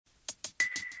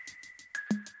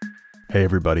Hey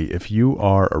everybody, if you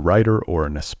are a writer or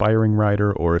an aspiring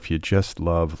writer, or if you just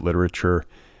love literature,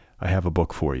 I have a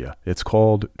book for you. It's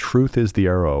called Truth is the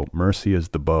Arrow, Mercy is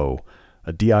the Bow,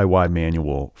 a DIY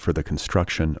manual for the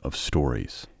construction of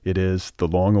stories. It is the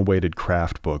long-awaited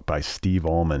craft book by Steve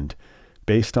Almond,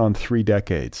 based on 3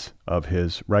 decades of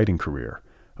his writing career,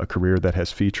 a career that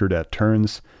has featured at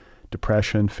turns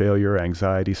depression, failure,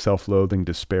 anxiety, self-loathing,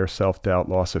 despair, self-doubt,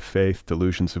 loss of faith,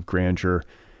 delusions of grandeur,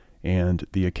 and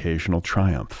the occasional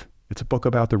triumph. It's a book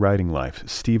about the writing life.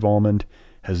 Steve Almond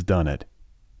has done it.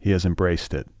 He has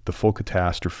embraced it, the full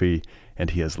catastrophe, and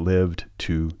he has lived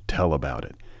to tell about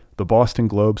it. The Boston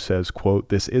Globe says, quote,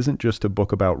 "This isn't just a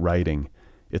book about writing,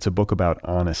 it's a book about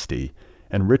honesty."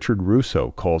 And Richard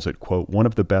Russo calls it, quote, "one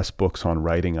of the best books on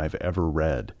writing I've ever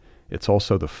read. It's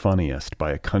also the funniest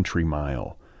by a country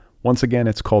mile." Once again,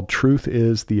 it's called Truth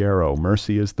is the Arrow,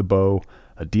 Mercy is the Bow,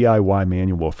 a DIY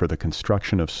manual for the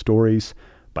construction of stories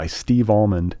by Steve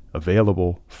Almond,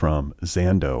 available from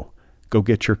Zando. Go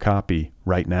get your copy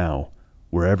right now,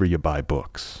 wherever you buy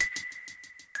books.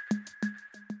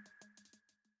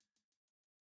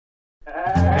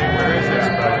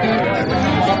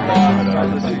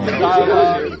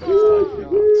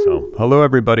 So, hello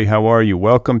everybody, how are you?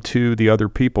 Welcome to the Other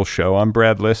People Show. I'm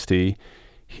Brad Listy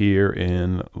here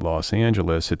in Los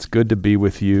Angeles. It's good to be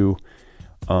with you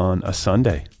on a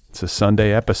Sunday. It's a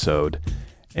Sunday episode.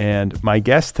 And my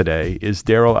guest today is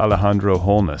Darrel Alejandro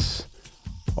Holnes,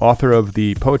 author of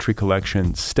the poetry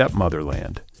collection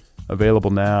Stepmotherland, available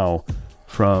now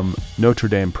from Notre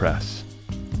Dame Press.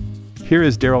 Here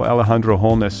is Darrel Alejandro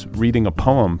Holnes reading a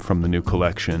poem from the new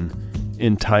collection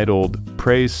entitled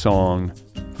Praise Song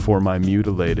for My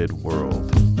Mutilated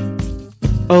World.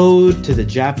 Ode to the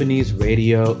Japanese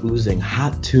radio oozing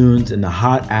hot tunes in the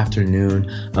hot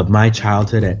afternoon of my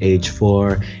childhood at age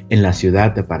 4 in La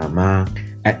Ciudad de Panama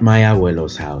at my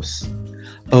abuelo's house.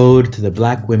 Ode to the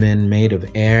black women made of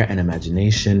air and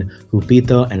imagination who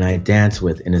Pito and I dance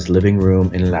with in his living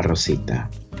room in La Rosita,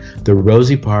 the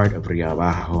rosy part of Rio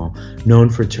Abajo known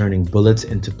for turning bullets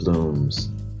into blooms.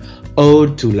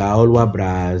 Ode to Laolwa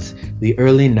Braz, the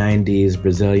early 90s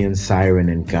Brazilian siren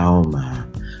in Gaoma,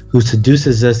 who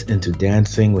seduces us into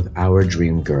dancing with our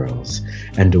dream girls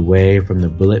and away from the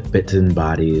bullet-bitten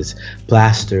bodies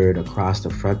plastered across the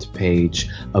front page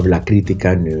of La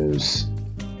Crítica News.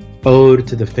 Ode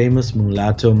to the famous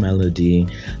mulatto melody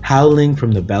howling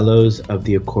from the bellows of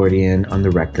the accordion on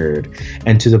the record,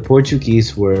 and to the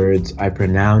Portuguese words I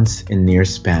pronounce in near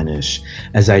Spanish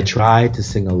as I try to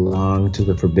sing along to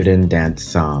the forbidden dance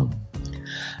song.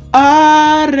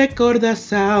 A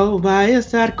recordação vai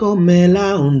estar com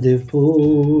ela onde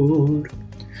for.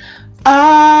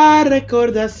 A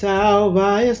recordação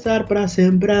vai estar pra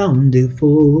sempre onde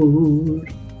for.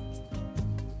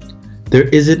 There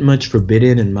isn't much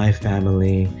forbidden in my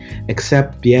family,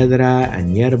 except piedra and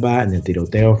hierba and the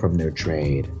tiroteo from their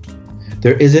trade.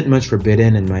 There isn't much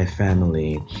forbidden in my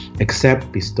family,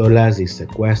 except pistolas y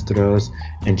secuestros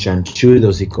and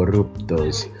chanchudos y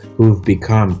corruptos who've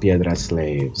become piedra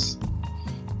slaves.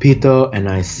 Pito and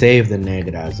I save the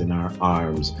negras in our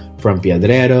arms from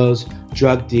piedreros,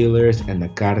 drug dealers, and the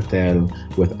cartel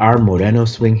with our moreno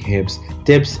swing hips,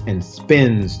 dips, and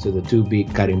spins to the 2-beat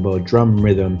carimbo drum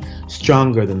rhythm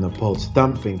stronger than the pulse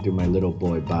thumping through my little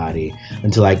boy body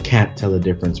until I can't tell the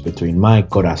difference between my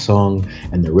corazón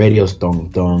and the radio's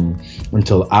tong-tong,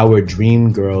 until our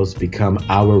dream girls become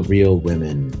our real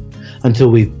women,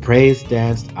 until we've praise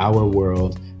danced our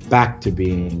world back to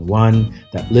being one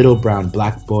that little brown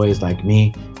black boys like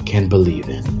me can believe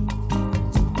in.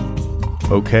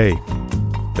 Okay,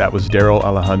 that was Darrel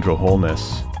Alejandro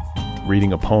Holnes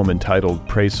reading a poem entitled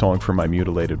Praise Song for My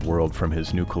Mutilated World from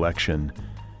his new collection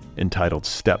entitled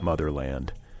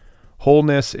Stepmotherland.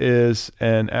 Holnes is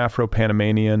an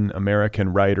Afro-Panamanian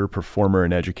American writer, performer,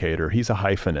 and educator. He's a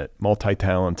hyphenate,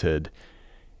 multi-talented,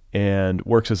 and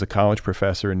works as a college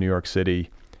professor in New York City.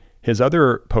 His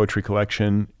other poetry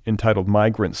collection, entitled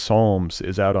Migrant Psalms,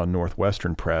 is out on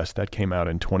Northwestern Press. That came out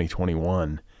in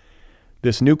 2021.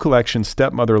 This new collection,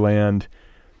 Stepmotherland,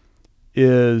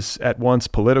 is at once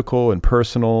political and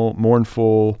personal,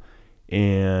 mournful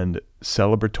and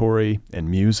celebratory and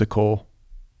musical.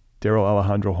 Darrel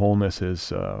Alejandro Holnes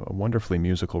is a wonderfully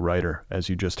musical writer, as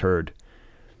you just heard,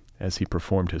 as he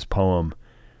performed his poem.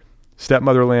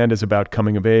 Stepmotherland is about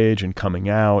coming of age and coming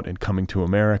out and coming to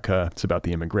America. It's about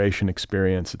the immigration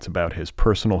experience. It's about his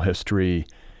personal history.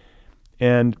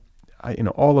 And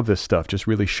all of this stuff just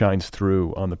really shines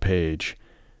through on the page.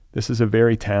 This is a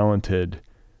very talented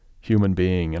human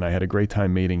being, and I had a great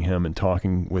time meeting him and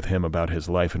talking with him about his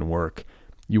life and work.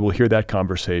 You will hear that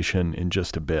conversation in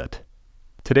just a bit.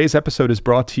 Today's episode is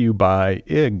brought to you by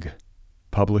IG,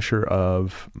 publisher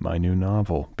of my new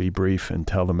novel, Be Brief and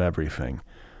Tell Them Everything.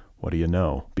 What do you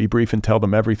know? Be Brief and Tell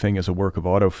Them Everything is a work of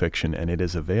autofiction, and it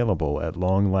is available at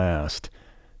long last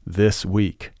this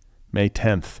week. May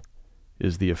 10th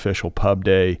is the official pub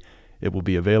day. It will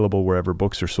be available wherever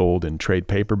books are sold in trade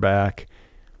paperback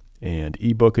and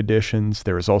ebook editions.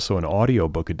 There is also an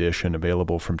audiobook edition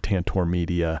available from Tantor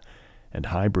Media and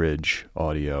Highbridge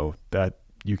Audio that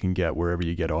you can get wherever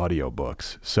you get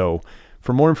audiobooks. So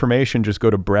for more information, just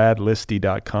go to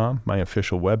bradlisty.com, my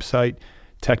official website.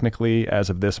 Technically, as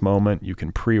of this moment, you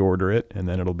can pre-order it, and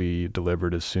then it'll be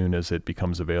delivered as soon as it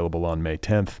becomes available on May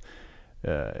 10th,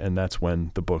 and that's when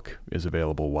the book is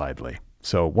available widely.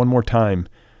 So one more time,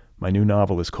 my new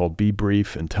novel is called Be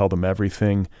Brief and Tell Them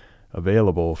Everything,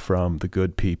 available from the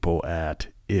good people at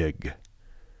IG.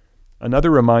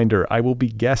 Another reminder, I will be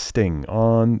guesting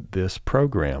on this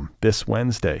program this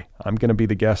Wednesday. I'm going to be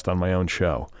the guest on my own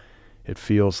show. It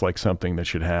feels like something that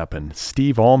should happen.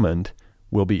 Steve Almond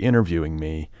will be interviewing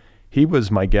me. He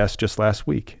was my guest just last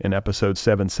week in episode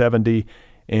 770,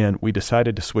 and we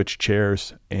decided to switch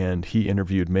chairs, and he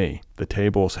interviewed me. The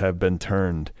tables have been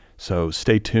turned, so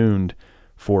stay tuned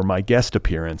for my guest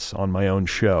appearance on my own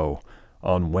show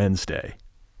on Wednesday.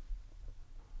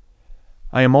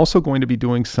 I am also going to be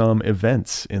doing some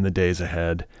events in the days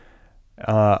ahead.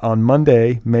 On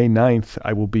Monday, May 9th,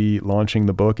 I will be launching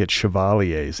the book at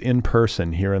Chevalier's in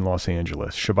person here in Los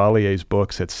Angeles. Chevalier's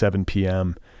Books at 7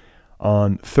 p.m.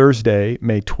 On Thursday,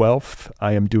 May 12th,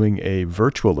 I am doing a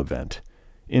virtual event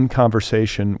in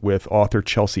conversation with author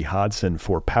Chelsea Hodson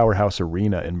for Powerhouse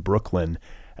Arena in Brooklyn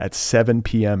at 7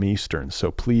 p.m. Eastern.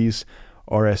 So please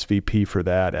RSVP for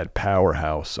that at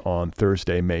Powerhouse on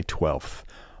Thursday, May 12th.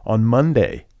 On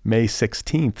Monday, May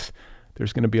 16th,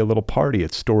 there's going to be a little party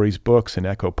at Stories Books in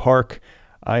Echo Park.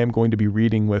 I am going to be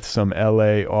reading with some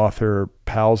LA author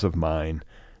pals of mine,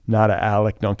 Nada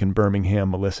Alec, Duncan Birmingham,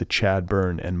 Melissa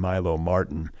Chadburn, and Milo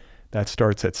Martin. That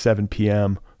starts at 7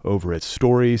 p.m. over at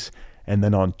Stories. And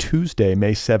then on Tuesday,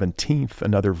 May 17th,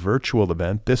 another virtual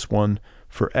event, this one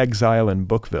for Exile in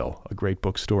Bookville, a great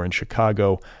bookstore in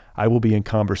Chicago. I will be in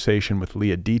conversation with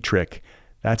Leah Dietrich.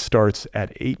 That starts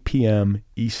at 8 p.m.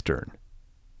 Eastern.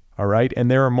 All right,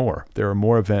 and there are more. There are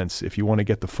more events. If you want to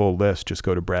get the full list, just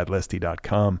go to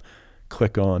bradlisty.com,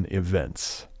 click on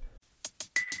events.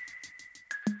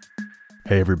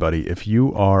 Hey everybody, if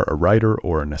you are a writer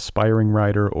or an aspiring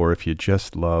writer, or if you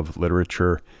just love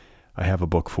literature, I have a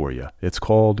book for you. It's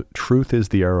called Truth is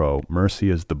the Arrow,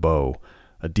 Mercy is the Bow,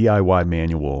 a DIY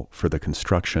manual for the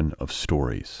construction of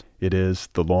stories. It is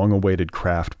the long-awaited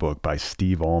craft book by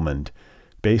Steve Almond,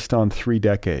 based on 3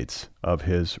 decades of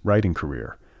his writing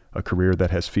career, a career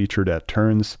that has featured at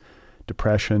turns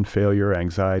depression, failure,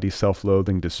 anxiety,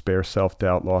 self-loathing, despair,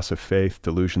 self-doubt, loss of faith,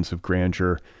 delusions of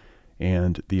grandeur,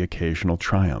 and the occasional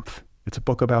triumph. It's a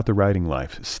book about the writing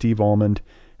life. Steve Almond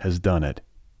has done it.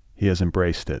 He has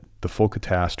embraced it, the full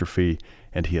catastrophe,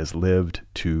 and he has lived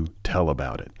to tell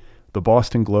about it. The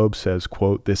Boston Globe says,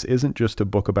 quote, "This isn't just a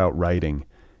book about writing,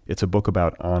 it's a book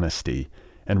about honesty."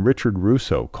 And Richard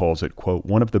Russo calls it, quote,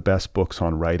 "one of the best books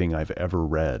on writing I've ever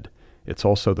read. It's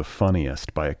also the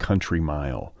funniest by a country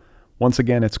mile." Once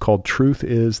again, it's called Truth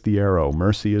is the Arrow,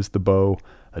 Mercy is the Bow,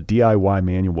 a DIY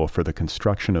manual for the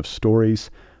construction of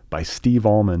stories by Steve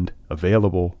Almond,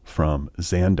 available from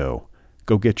Zando.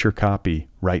 Go get your copy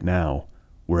right now,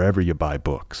 wherever you buy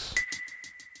books.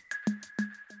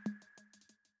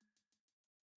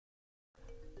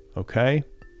 Okay?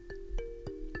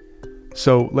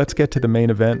 So let's get to the main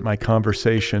event, my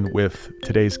conversation with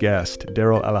today's guest,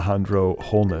 Darrel Alejandro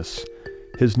Holnes.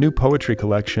 His new poetry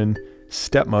collection,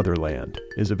 Stepmotherland,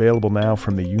 is available now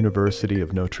from the University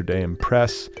of Notre Dame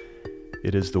Press.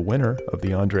 It is the winner of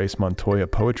the Andres Montoya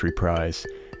Poetry Prize,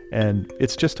 and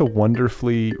it's just a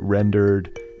wonderfully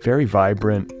rendered, very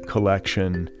vibrant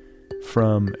collection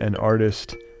from an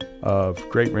artist of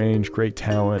great range, great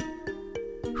talent,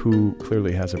 who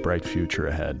clearly has a bright future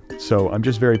ahead. So I'm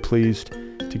just very pleased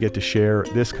to get to share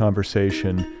this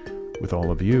conversation with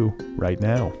all of you right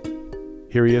now.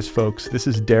 Here he is, folks. This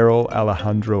is Darrel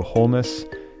Alejandro Holnes,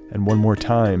 and one more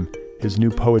time, his new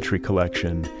poetry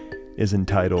collection is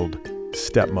entitled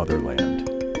Stepmotherland.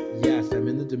 Yes, I'm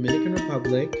in the Dominican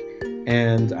Republic,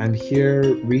 and I'm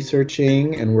here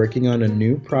researching and working on a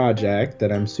new project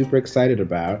that I'm super excited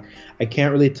about. I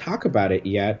can't really talk about it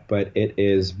yet, but it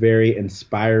is very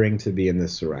inspiring to be in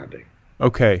this surrounding.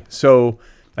 Okay, so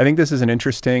I think this is an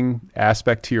interesting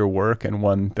aspect to your work, and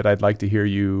one that I'd like to hear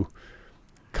you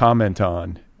comment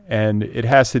on. And it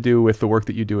has to do with the work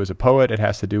that you do as a poet. It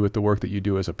has to do with the work that you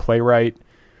do as a playwright.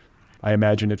 I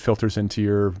imagine it filters into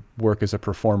your work as a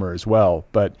performer as well.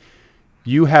 But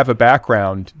you have a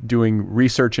background doing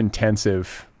research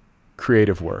intensive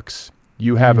creative works.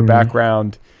 You have a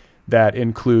background that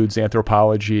includes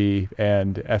anthropology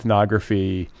and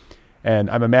ethnography. And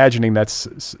I'm imagining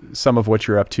that's some of what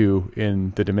you're up to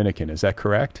in the Dominican. Is that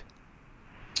correct?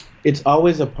 It's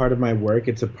always a part of my work.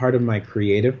 It's a part of my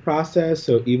creative process.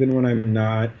 So even when I'm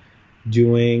not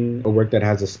doing a work that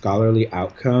has a scholarly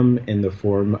outcome in the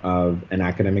form of an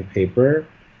academic paper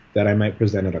that I might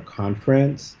present at a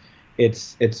conference,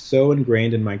 it's so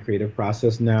ingrained in my creative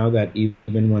process now that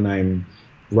even when I'm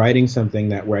writing something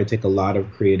that where I take a lot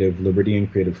of creative liberty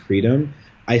and creative freedom,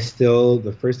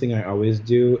 the first thing I always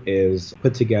do is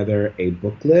put together a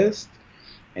book list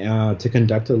to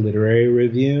conduct a literary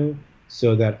review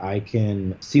so that I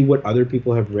can see what other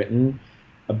people have written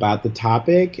about the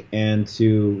topic and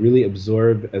to really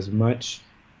absorb as much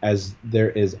as there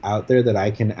is out there that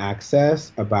I can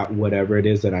access about whatever it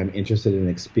is that I'm interested in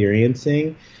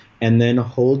experiencing, and then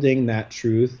holding that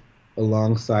truth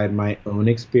alongside my own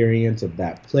experience of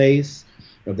that place,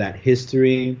 of that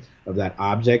history, of that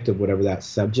object, of whatever that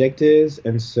subject is.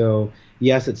 And so,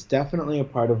 yes, it's definitely a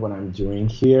part of what I'm doing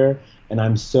here. And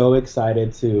I'm so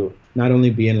excited to not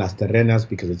only be in Las Terrenas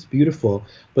because it's beautiful,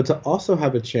 but to also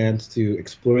have a chance to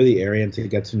explore the area and to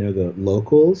get to know the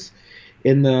locals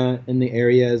in the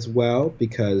area as well,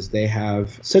 because they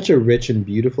have such a rich and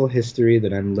beautiful history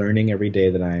that I'm learning every day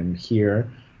that I'm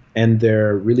here. And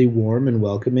they're really warm and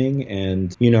welcoming.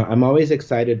 And, I'm always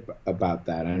excited about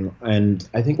that. And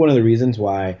I think one of the reasons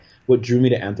why what drew me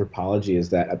to anthropology is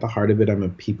that at the heart of it, I'm a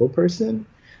people person.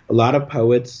 A lot of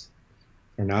poets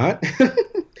are not,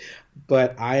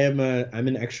 but I'm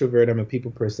an extrovert. I'm a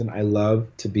people person. I love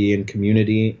to be in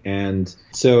community. And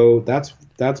so that's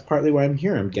partly why I'm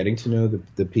here. I'm getting to know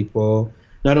the people,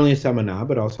 not only in Samaná,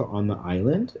 but also on the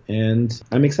island. And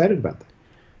I'm excited about that.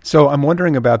 So I'm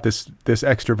wondering about this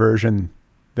extroversion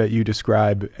that you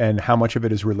describe and how much of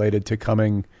it is related to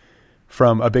coming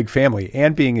from a big family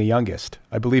and being the youngest.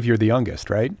 I believe you're the youngest,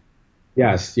 right?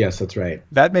 Yes, that's right.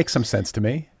 That makes some sense to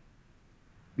me.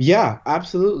 Yeah,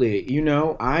 absolutely.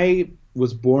 I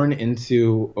was born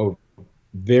into a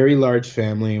very large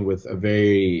family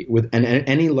and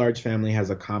any large family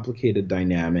has a complicated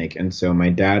dynamic. And so my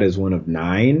dad is one of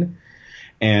 9.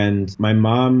 And my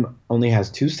mom only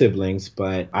has 2 siblings,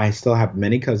 but I still have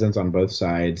many cousins on both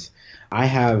sides. I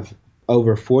have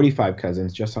over 45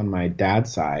 cousins just on my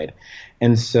dad's side.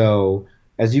 And so,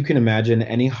 as you can imagine,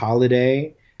 any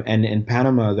holiday, and in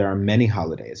Panama, there are many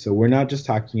holidays. So we're not just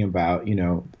talking about,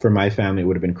 for my family, it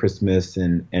would have been Christmas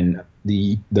and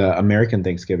the American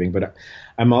Thanksgiving, but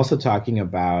I'm also talking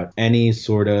about any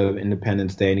sort of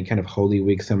Independence Day, any kind of Holy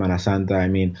Week, Semana Santa. I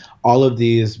mean, all of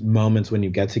these moments when you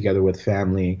get together with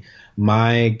family.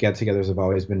 My get-togethers have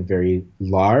always been very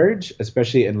large,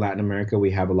 especially in Latin America. We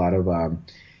have a lot of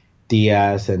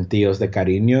tias and tios de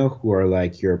cariño, who are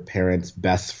like your parents'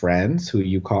 best friends, who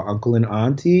you call uncle and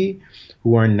auntie,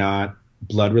 who are not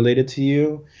blood related to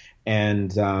you.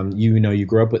 And, you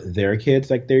grow up with their kids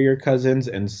like they're your cousins.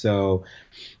 And so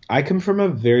I come from a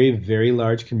very, very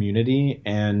large community.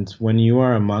 And when you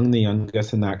are among the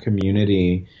youngest in that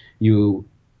community, you,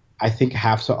 I think,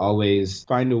 have to always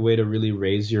find a way to really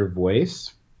raise your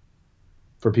voice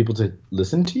for people to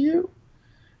listen to you,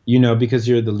 because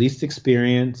you're the least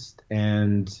experienced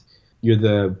and you're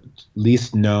the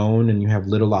least known and you have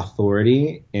little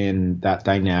authority in that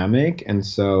dynamic. And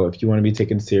so if you want to be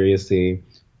taken seriously,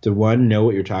 to one, know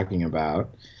what you're talking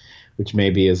about, which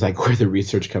maybe is like where the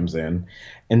research comes in.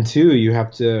 And 2, you have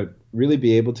to really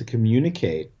be able to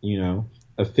communicate,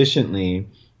 efficiently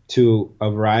to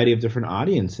a variety of different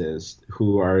audiences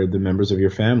who are the members of your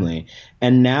family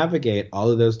and navigate all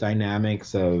of those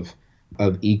dynamics of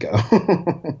ego.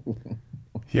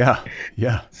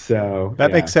 Yeah. So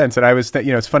that makes sense. And I was,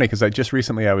 it's funny because I just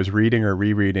recently I was reading or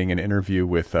rereading an interview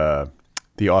with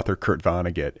the author Kurt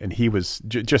Vonnegut, and he was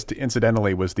just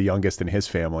incidentally was the youngest in his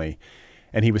family.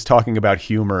 And he was talking about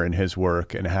humor in his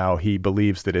work and how he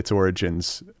believes that its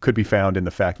origins could be found in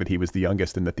the fact that he was the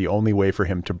youngest and that the only way for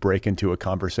him to break into a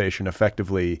conversation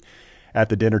effectively at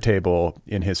the dinner table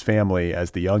in his family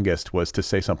as the youngest was to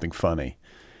say something funny.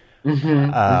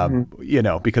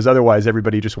 Because otherwise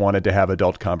everybody just wanted to have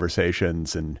adult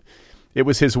conversations, and it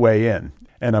was his way in.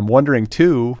 And I'm wondering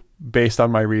too, based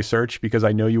on my research, because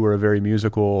I know you were a very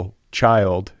musical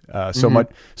child, so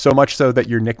much so that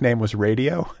your nickname was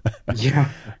Radio. Yeah.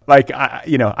 I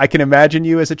can imagine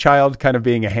you as a child kind of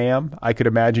being a ham. I could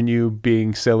imagine you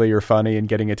being silly or funny and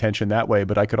getting attention that way,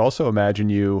 but I could also imagine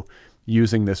you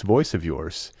using this voice of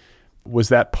yours Was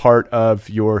that part of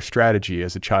your strategy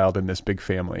as a child in this big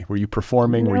family? Were you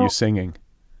performing? Were you No, singing?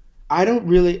 I don't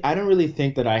really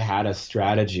think that I had a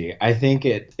strategy. I think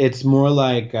it's more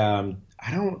like I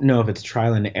don't know if it's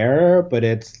trial and error, but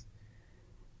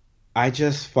I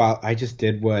just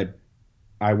did what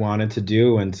I wanted to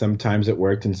do, and sometimes it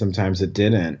worked and sometimes it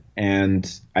didn't.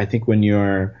 And I think when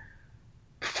you're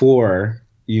 4,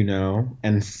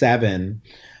 and 7,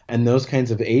 and those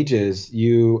kinds of ages,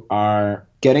 you are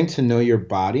getting to know your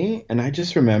body. And I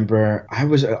just remember I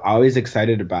was always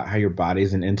excited about how your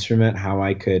body's an instrument, how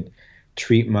I could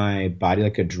treat my body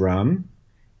like a drum.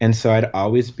 And so I'd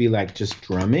always be like just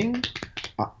drumming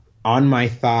uh, on my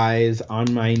thighs,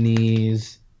 on my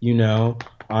knees,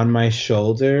 on my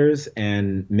shoulders,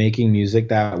 and making music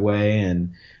that way.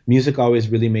 And music always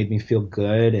really made me feel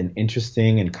good and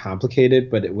interesting and complicated,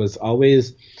 but there were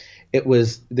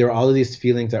all of these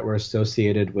feelings that were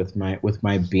associated with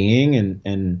my being.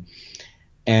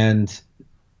 And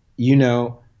you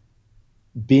know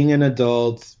being an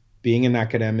adult, being an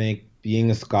academic,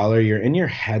 being a scholar, you're in your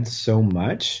head so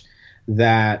much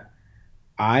that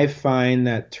I find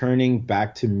that turning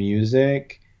back to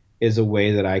music is a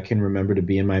way that I can remember to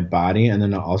be in my body and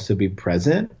then to also be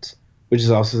present, which is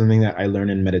also something that I learn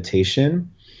in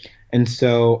meditation. And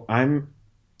so I'm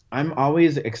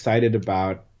always excited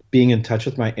about being in touch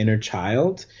with my inner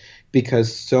child,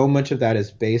 because so much of that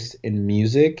is based in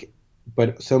music,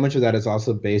 but so much of that is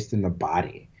also based in the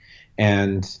body.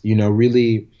 And,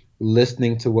 really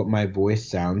listening to what my voice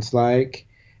sounds like,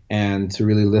 and to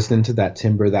really listen to that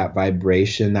timbre, that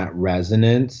vibration, that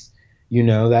resonance,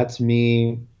 that's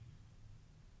me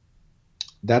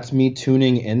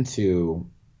tuning into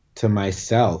to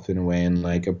myself in a way, and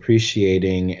like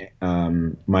appreciating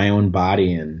my own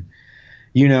body. And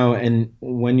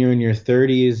when you're in your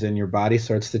 30s and your body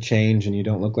starts to change and you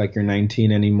don't look like you're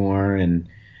 19 anymore, and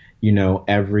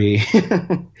every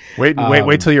Wait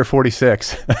till you're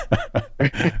 46.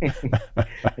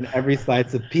 and every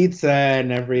slice of pizza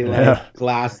and every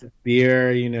glass of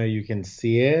beer, you can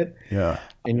see it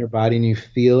in your body and you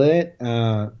feel it.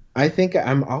 I think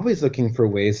I'm always looking for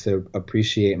ways to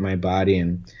appreciate my body,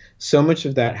 and so much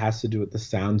of that has to do with the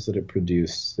sounds that it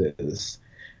produces.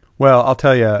 Well, I'll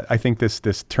tell you, I think this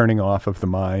turning off of the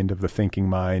mind, of the thinking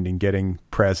mind, and getting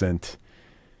present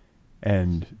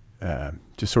and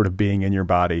just sort of being in your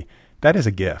body, that is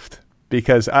a gift.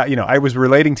 Because I was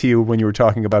relating to you when you were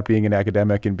talking about being an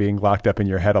academic and being locked up in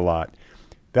your head a lot.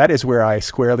 That is where I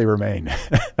squarely remain.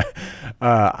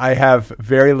 I have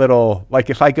very little, like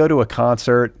if I go to a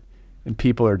concert and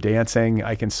people are dancing,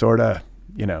 I can sort of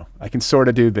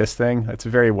do this thing. It's a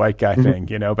very white guy thing,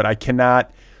 but I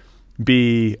cannot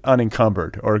be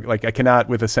unencumbered, or like I cannot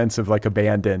with a sense of like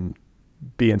abandon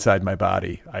be inside my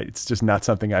body. It's just not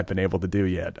something I've been able to do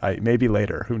yet. Maybe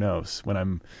later, who knows,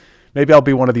 maybe I'll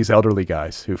be one of these elderly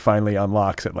guys who finally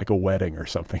unlocks at like a wedding or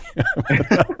something.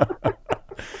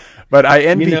 But I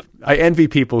envy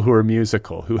people who are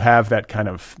musical, who have that kind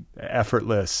of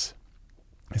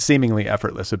seemingly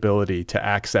effortless ability to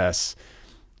access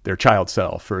their child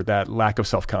self, or that lack of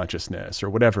self-consciousness,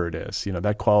 or whatever it is.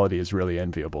 That quality is really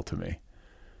enviable to me.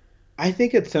 I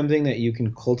think it's something that you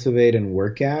can cultivate and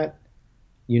work at,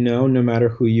 no matter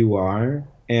who you are.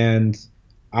 And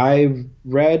I've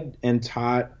read and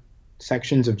taught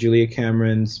sections of Julia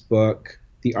Cameron's book,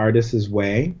 The Artist's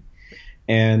Way,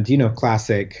 and,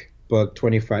 classic book,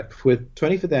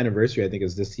 25th anniversary, I think,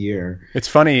 is this year. It's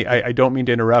funny, I don't mean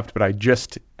to interrupt, but I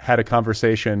just had a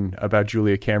conversation about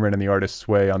Julia Cameron and The Artist's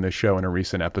Way on this show in a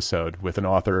recent episode with an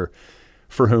author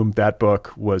for whom that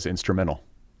book was instrumental.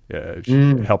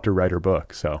 She helped her write her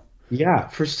book. So yeah,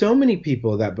 for so many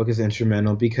people, that book is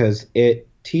instrumental because it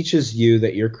teaches you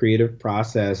that your creative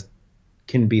process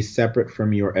can be separate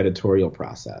from your editorial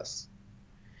process.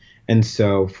 And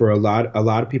so for a lot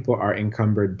of people are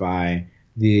encumbered by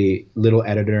the little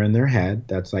editor in their head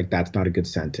that's like, that's not a good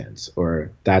sentence,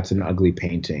 or that's an ugly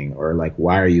painting, or like,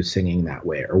 why are you singing that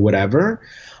way, or whatever,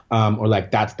 or like,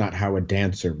 that's not how a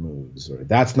dancer moves, or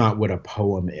that's not what a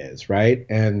poem is, right?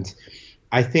 And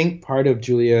I think part of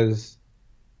Julia's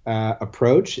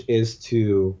approach is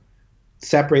to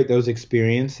separate those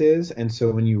experiences. And so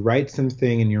when you write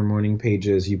something in your morning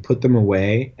pages, you put them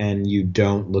away and you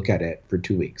don't look at it for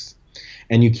 2 weeks.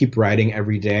 And you keep writing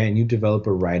every day, and you develop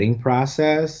a writing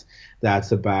process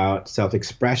that's about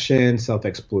self-expression,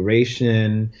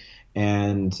 self-exploration,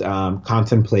 and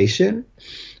contemplation.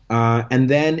 And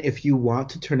then if you want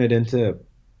to turn it into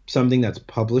something that's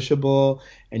publishable,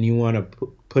 and you want to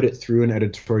put it through an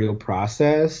editorial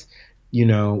process,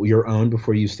 your own,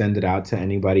 before you send it out to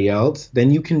anybody else,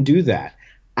 then you can do that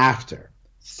after,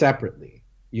 separately.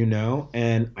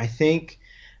 And I think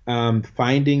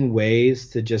finding ways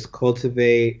to just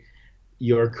cultivate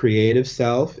your creative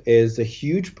self is a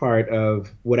huge part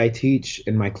of what I teach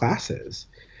in my classes,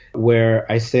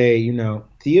 where I say,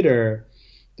 theater,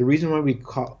 the reason why we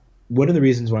call one of the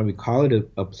reasons why we call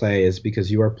it a play is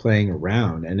because you are playing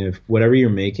around. And if whatever you're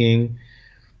making,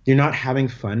 you're not having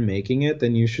fun making it,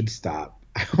 then you should stop.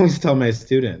 I always tell my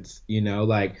students,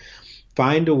 like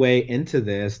find a way into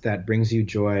this that brings you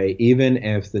joy, even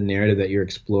if the narrative that you're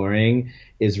exploring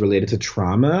is related to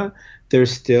trauma.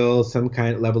 There's still some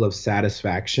kind of level of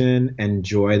satisfaction and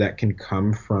joy that can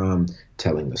come from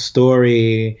telling the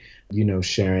story,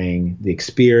 sharing the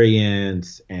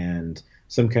experience, and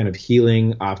some kind of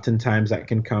healing oftentimes that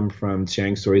can come from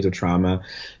sharing stories of trauma.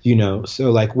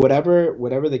 So like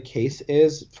whatever the case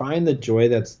is, find the joy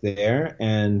that's there.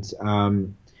 And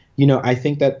I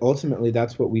think that ultimately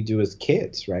that's what we do as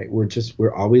kids, right?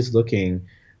 We're always looking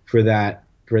for that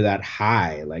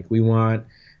high. Like we want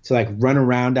to like run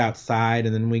around outside,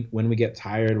 and then when we get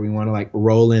tired, we want to like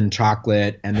roll in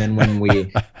chocolate, and then when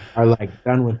we are like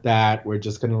done with that, we're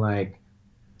just gonna like,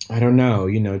 I don't know,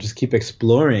 just keep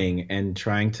exploring and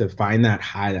trying to find that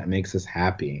high that makes us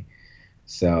happy.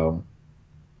 So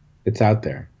it's out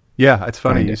there. Yeah, it's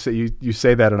funny. Find You it. say you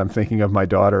say that, and I'm thinking of my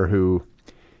daughter who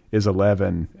is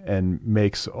 11 and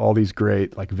makes all these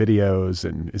great like videos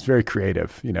and is very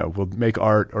creative. Will make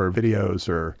art or videos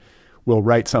or will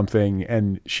write something.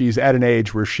 And she's at an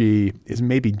age where she is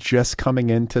maybe just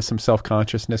coming into some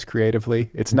self-consciousness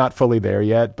creatively. It's not fully there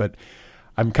yet, but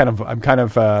I'm kind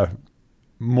of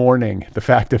mourning the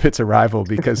fact of its arrival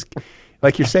because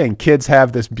like you're saying, kids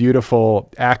have this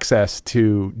beautiful access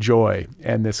to joy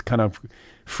and this kind of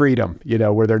freedom,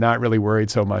 where they're not really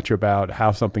worried so much about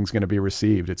how something's going to be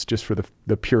received. It's just for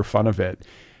the pure fun of it.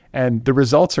 And the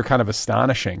results are kind of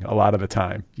astonishing a lot of the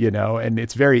time, and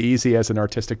it's very easy as an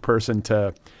artistic person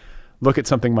to look at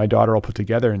something my daughter will put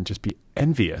together and just be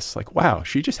envious. Like, wow,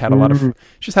 she just had a lot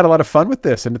of, fun with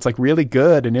this. And it's like really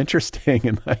good and interesting.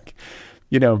 And like,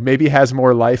 maybe has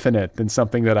more life in it than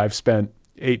something that I've spent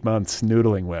 8 months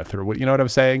noodling with, or what, you know what I'm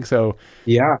saying? So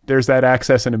Yeah. there's that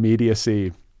access and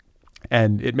immediacy.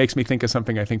 And it makes me think of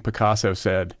something I think Picasso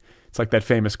said. It's like that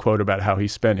famous quote about how he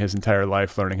spent his entire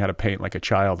life learning how to paint like a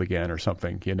child again or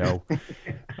something,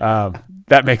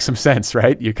 that makes some sense,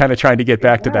 right? You're kind of trying to get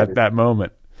back to that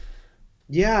moment.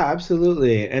 Yeah,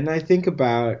 absolutely. And I think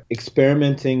about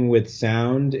experimenting with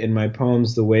sound in my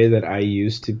poems the way that I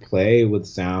used to play with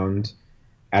sound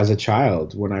as a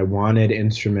child when I wanted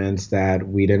instruments that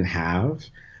we didn't have.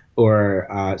 Or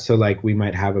so like we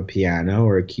might have a piano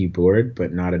or a keyboard,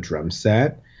 but not a drum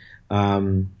set.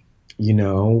 I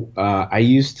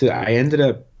ended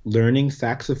up learning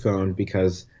saxophone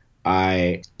because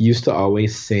I used to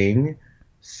always sing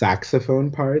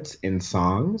saxophone parts in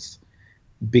songs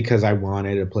because I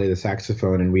wanted to play the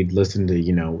saxophone, and we'd listen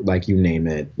to, like you name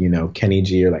it, Kenny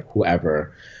G or like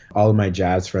whoever. All of my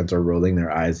jazz friends are rolling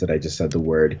their eyes that I just said the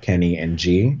word Kenny and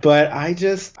G. But I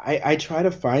try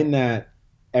to find that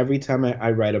every time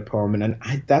I write a poem.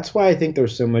 And that's why I think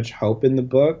there's so much hope in the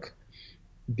book,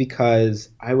 because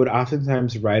I would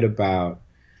oftentimes write about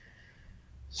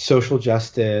social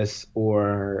justice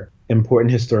or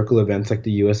important historical events like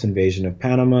the U.S. invasion of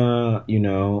Panama,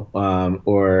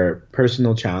 or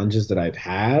personal challenges that I've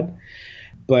had.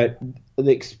 But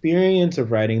the experience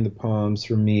of writing the poems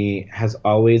for me has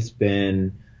always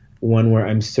been one where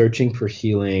I'm searching for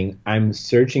healing. I'm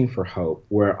searching for hope,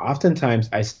 where oftentimes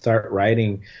I start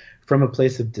writing from a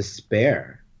place of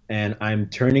despair, and I'm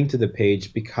turning to the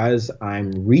page because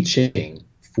I'm reaching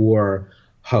for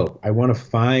hope. I want to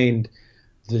find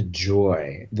the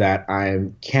joy that I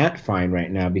can't find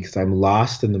right now because I'm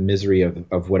lost in the misery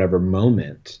of whatever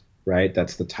moment, right?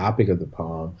 That's the topic of the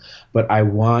poem. But I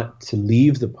want to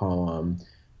leave the poem,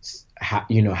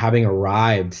 having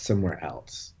arrived somewhere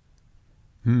else.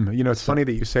 It's funny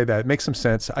that you say that. It makes some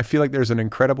sense. I feel like there's an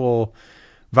incredible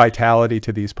vitality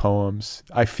to these poems.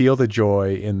 I feel the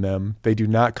joy in them. They do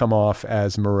not come off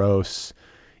as morose,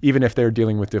 even if they're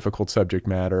dealing with difficult subject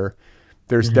matter.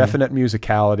 There's definite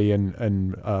musicality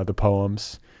in the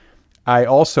poems. I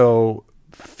also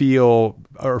felt,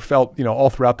 all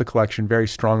throughout the collection very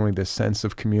strongly this sense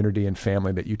of community and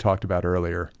family that you talked about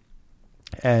earlier.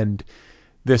 And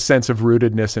this sense of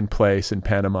rootedness in place in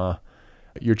Panama,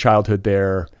 your childhood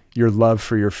there, your love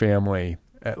for your family.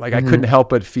 Like I couldn't help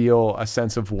but feel a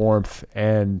sense of warmth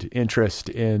and interest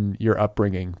in your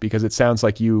upbringing, because it sounds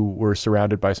like you were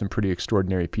surrounded by some pretty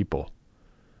extraordinary people.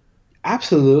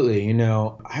 Absolutely.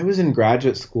 I was in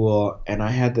graduate school and I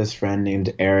had this friend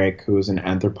named Eric who was an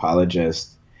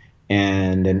anthropologist.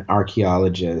 and an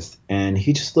archaeologist. And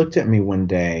he just looked at me one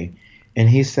day and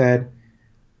he said,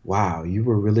 "Wow, you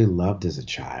were really loved as a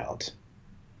child."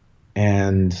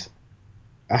 And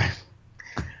I,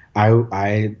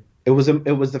 I it was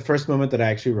the first moment that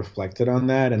I actually reflected on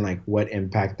that and like what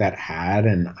impact that had.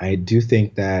 And I do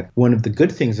think that one of the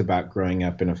good things about growing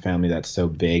up in a family that's so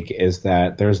big is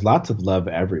that there's lots of love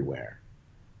everywhere,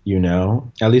 you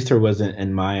know? At least there wasn't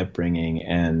in my upbringing.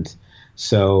 And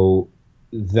so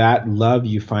that love,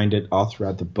 you find it all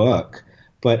throughout the book.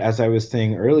 But as I was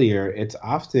saying earlier, it's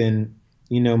often,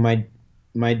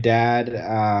 my dad,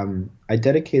 I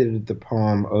dedicated the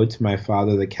poem "Ode to My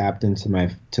Father, the Captain,"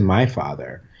 to my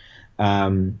father,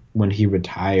 when he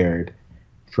retired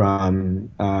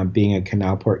from being a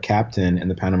canal port captain in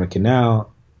the Panama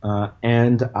Canal.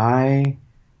 And I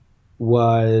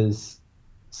was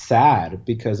sad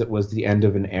because it was the end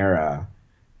of an era.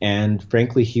 And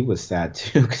frankly, he was sad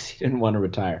too because he didn't want to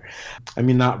retire. I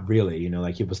mean, not really,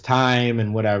 like it was time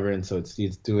and whatever. And so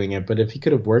he's doing it. But if he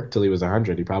could have worked till he was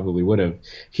 100, he probably would have.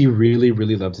 He really,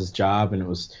 really loved his job. And it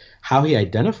was how he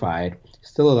identified,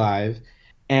 still alive.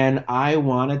 And I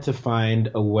wanted to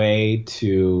find a way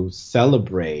to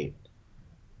celebrate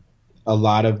a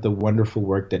lot of the wonderful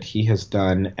work that he has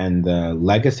done and the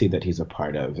legacy that he's a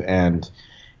part of. And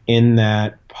in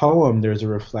that poem, there's a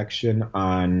reflection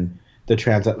on the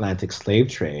transatlantic slave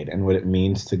trade and what it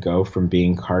means to go from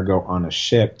being cargo on a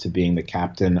ship to being the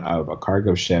captain of a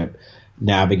cargo ship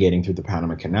navigating through the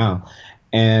Panama Canal.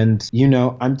 And,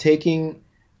 I'm taking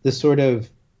the sort of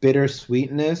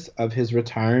bittersweetness of his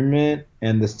retirement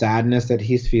and the sadness that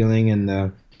he's feeling and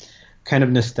the kind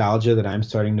of nostalgia that I'm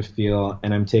starting to feel.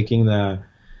 And I'm taking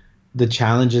the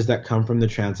challenges that come from the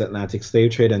transatlantic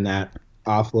slave trade and that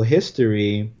awful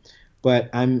history,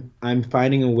 but I'm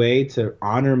finding a way to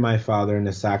honor my father and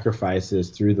the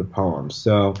sacrifices through the poem.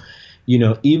 So,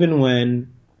 even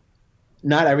when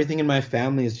not everything in my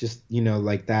family is just,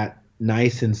 like that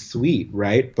nice and sweet,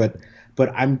 right? But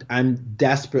I'm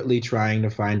desperately trying to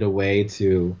find a way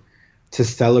to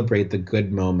celebrate the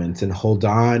good moments and hold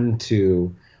on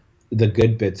to the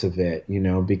good bits of it,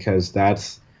 because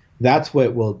that's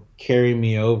what will carry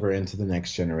me over into the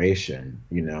next generation.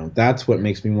 That's what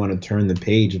makes me want to turn the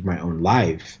page of my own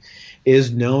life,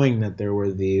 is knowing that there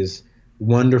were these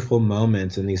wonderful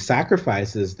moments and these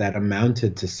sacrifices that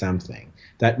amounted to something,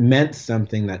 that meant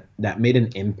something, that made an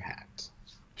impact.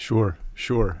 Sure.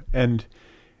 And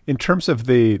in terms of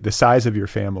the size of your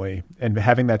family and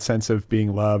having that sense of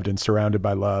being loved and surrounded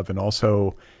by love, and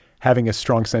also having a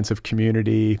strong sense of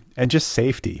community and just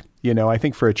safety, I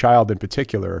think for a child in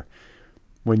particular,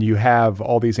 when you have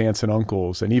all these aunts and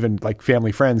uncles and even like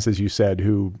family friends, as you said,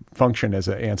 who function as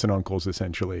aunts and uncles,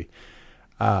 essentially,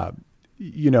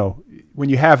 when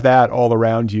you have that all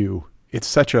around you, it's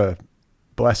such a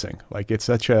blessing. Like it's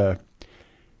such a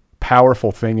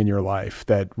powerful thing in your life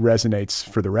that resonates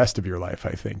for the rest of your life.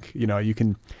 I think,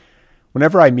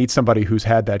 whenever I meet somebody who's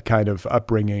had that kind of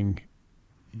upbringing,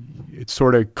 it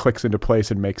sort of clicks into place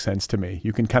and makes sense to me.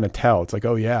 You can kind of tell. It's like,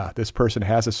 oh yeah, this person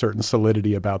has a certain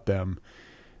solidity about them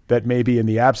that maybe in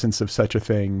the absence of such a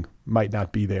thing might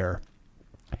not be there.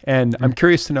 And I'm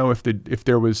curious to know if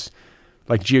there was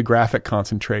like geographic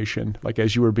concentration, like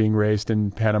as you were being raised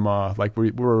in Panama, like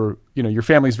were your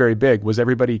family's very big. Was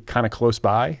everybody kind of close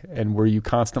by, and were you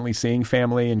constantly seeing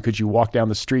family, and could you walk down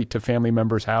the street to family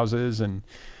members' houses? And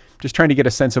just trying to get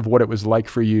a sense of what it was like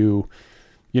for you,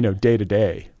 day to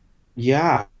day.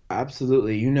 Yeah,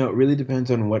 absolutely. It really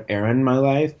depends on what era in my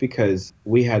life, because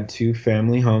we had two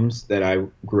family homes that I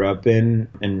grew up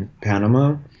in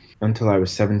Panama until I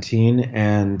was 17.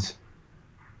 And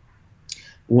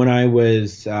when I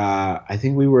was, I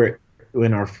think we were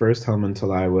in our first home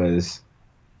until I was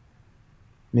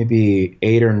maybe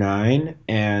 8 or 9.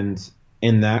 And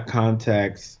in that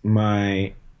context,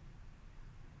 my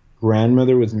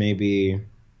grandmother was maybe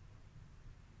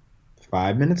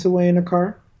 5 minutes away in a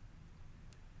car.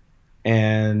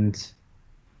 And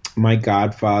my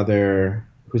godfather,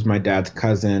 who's my dad's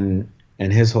cousin,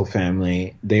 and his whole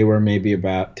family, they were maybe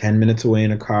about 10 minutes away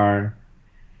in a car.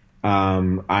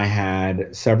 I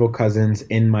had several cousins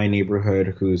in my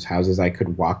neighborhood whose houses I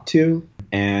could walk to,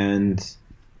 and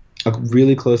a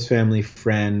really close family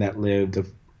friend that lived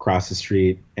across the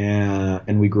street,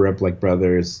 and we grew up like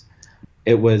brothers.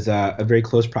 It was a very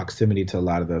close proximity to a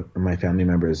lot of my family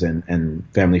members and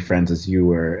family friends, as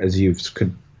you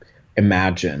could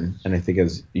imagine, and I think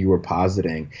as you were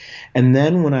positing. And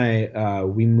then when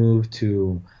we moved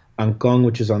to Ancon,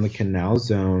 which is on the Canal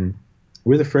Zone,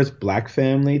 we're the first Black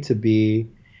family to be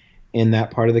in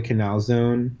that part of the Canal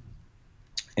Zone,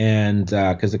 and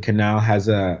because the canal has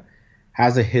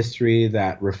has a history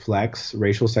that reflects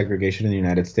racial segregation in the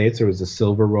United States. There was a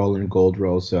silver roll and gold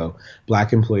roll, so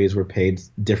black employees were paid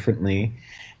differently,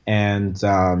 and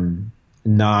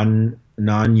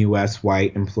non-U.S.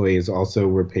 white employees also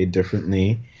were paid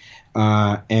differently.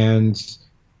 And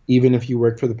even if you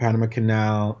worked for the Panama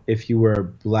Canal, if you were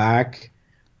black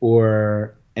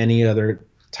or any other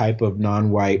type of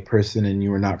non-white person and you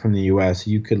were not from the U.S.,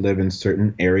 you could live in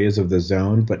certain areas of the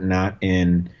zone, but not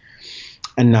in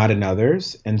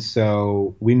others. And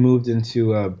so we moved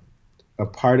into a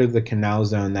part of the canal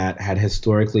zone that had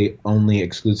historically only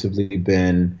exclusively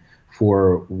been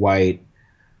for white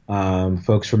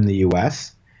folks from the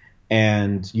U.S.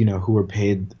 and, who were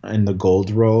paid in the gold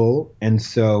roll. And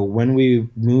so when we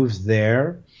moved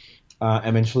there,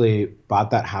 eventually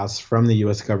bought that house from the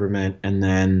U.S. government, and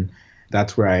then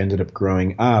that's where I ended up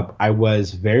growing up. I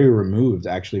was very removed,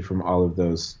 actually, from all of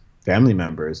those family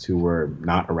members who were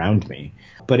not around me.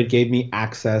 But it gave me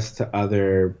access to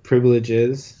other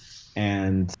privileges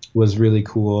and was really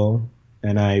cool.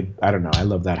 And I don't know, I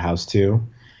love that house too.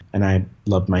 And I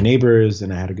loved my neighbors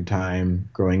and I had a good time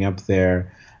growing up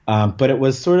there. But it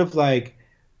was sort of like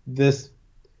this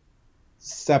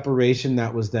separation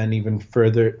that was then even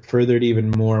furthered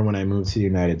even more when I moved to the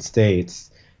United States,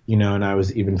 and I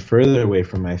was even further away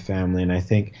from my family. And I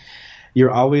think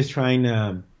you're always trying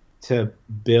to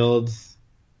build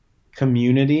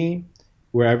community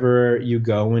wherever you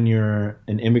go when you're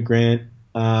an immigrant.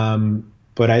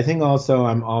 But I think also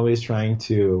I'm always trying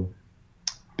to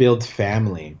build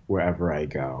family wherever I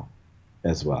go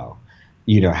as well.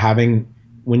 Having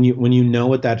when you know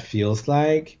what that feels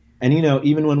like. And,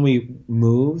 even when we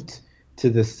moved to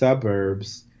the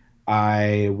suburbs,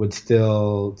 I would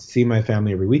still see my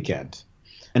family every weekend.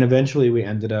 And eventually we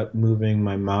ended up moving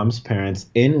my mom's parents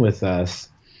in with us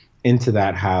into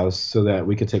that house so that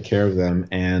we could take care of them.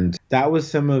 And that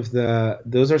was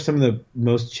those are some of the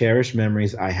most cherished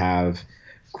memories I have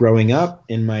growing up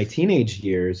in my teenage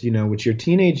years, which your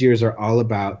teenage years are all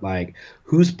about, like,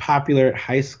 who's popular at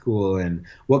high school and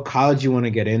what college you want to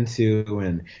get into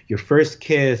and your first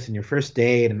kiss and your first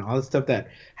date and all this stuff that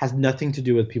has nothing to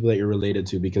do with people that you're related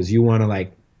to, because you want to,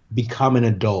 like, become an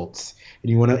adult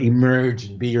and you want to emerge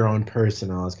and be your own person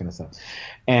and all this kind of stuff.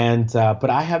 And but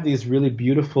I have these really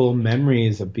beautiful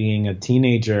memories of being a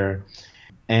teenager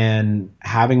and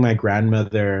having my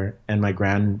grandmother and my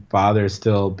grandfather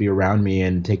still be around me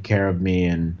and take care of me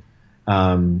and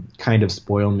kind of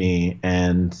spoil me.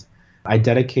 And I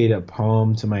dedicate a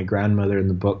poem to my grandmother in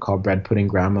the book called Bread Pudding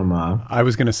Grandmama. I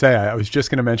was going to say, I was just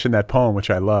going to mention that poem, which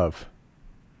I love.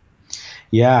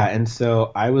 Yeah, and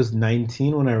so I was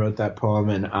 19 when I wrote that poem,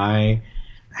 and I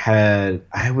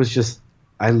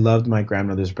loved my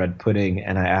grandmother's bread pudding,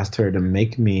 and I asked her to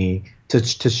make me, to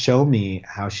show me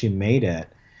how she made it.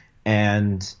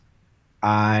 And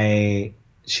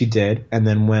she did. And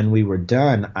then when we were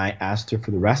done, I asked her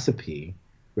for the recipe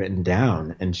written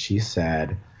down, and she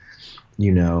said,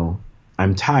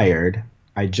 I'm tired.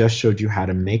 I just showed you how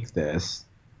to make this.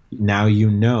 Now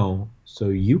so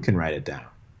you can write it down.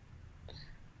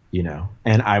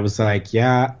 And I was like,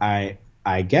 yeah,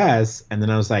 I guess. And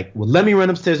then I was like, well, let me run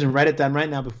upstairs and write it down right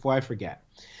now before I forget.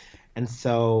 And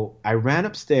so I ran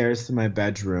upstairs to my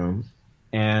bedroom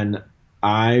and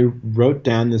I wrote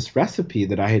down this recipe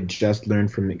that I had just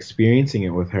learned from experiencing it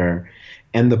with her.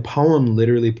 And the poem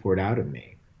literally poured out of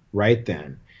me right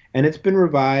then. And it's been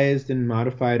revised and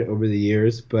modified over the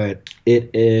years, but it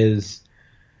is,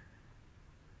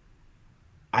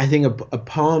 I think, a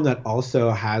poem that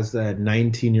also has that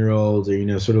 19-year-old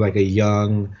or, sort of like a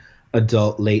young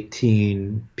adult, late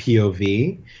teen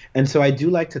POV. And so I do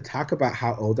like to talk about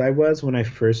how old I was when I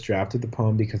first drafted the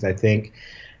poem, because I think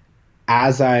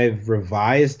as I've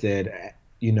revised it,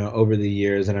 over the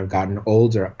years and I've gotten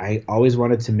older, I always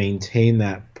wanted to maintain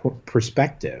that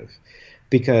perspective,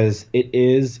 because it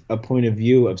is a point of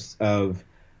view of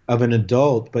an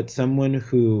adult, but someone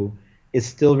who is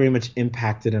still very much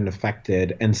impacted and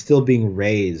affected and still being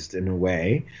raised in a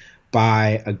way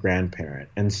by a grandparent.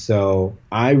 And so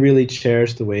I really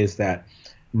cherish the ways that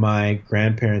my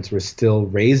grandparents were still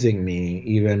raising me,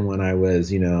 even when I was,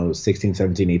 16,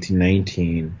 17, 18,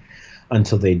 19,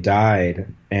 until they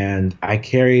died. And I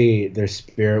carry their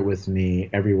spirit with me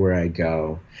everywhere I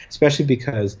go, especially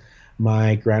because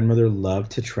my grandmother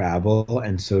loved to travel,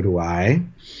 and so do I.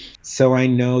 So I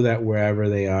know that wherever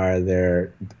they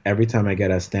are, every time I get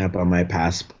a stamp on my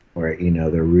passport,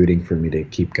 they're rooting for me to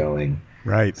keep going.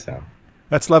 Right. So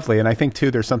that's lovely. And I think, too,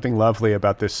 there's something lovely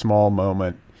about this small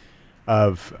moment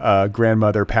of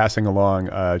grandmother passing along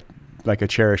like a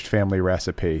cherished family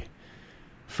recipe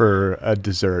for a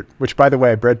dessert, which, by the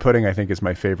way, bread pudding I think is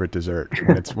my favorite dessert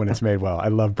when it's made well. I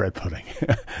love bread pudding.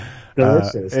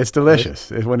 Delicious. It's delicious.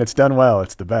 When it's done well,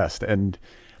 it's the best.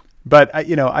 But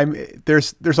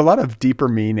there's a lot of deeper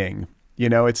meaning.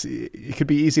 It could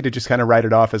be easy to just kind of write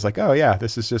it off as like, oh yeah,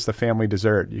 this is just a family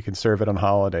dessert. You can serve it on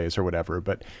holidays or whatever.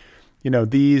 But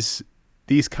these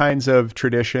kinds of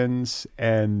traditions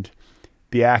and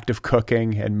the act of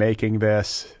cooking and making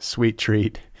this sweet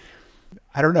treat,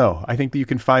 I don't know. I think that you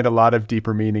can find a lot of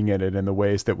deeper meaning in it in the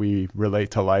ways that we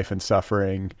relate to life and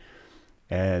suffering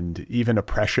and even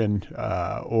oppression,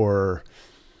 or,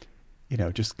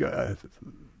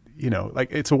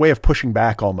 like it's a way of pushing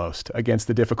back almost against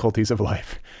the difficulties of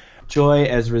life. Joy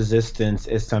as resistance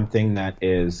is something that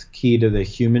is key to the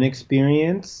human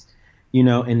experience,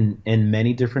 in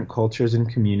many different cultures and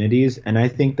communities. And I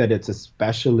think that it's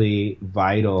especially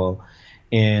vital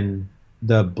in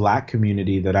the Black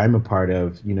community that I'm a part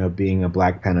of, being a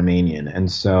Black Panamanian.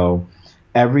 And so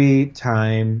every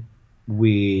time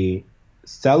we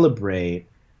celebrate,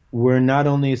 we're not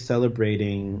only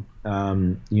celebrating,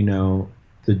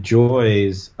 the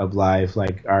joys of life,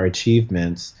 like our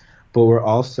achievements, but we're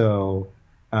also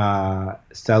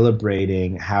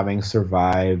celebrating having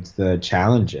survived the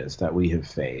challenges that we have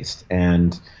faced.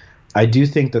 And I do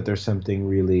think that there's something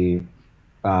really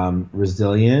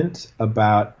resilient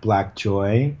about Black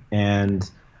joy, and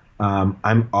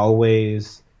I'm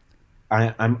always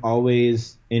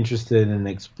interested in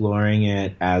exploring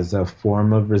it as a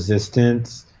form of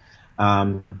resistance,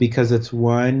 because it's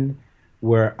one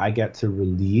where I get to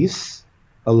release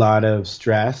a lot of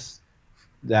stress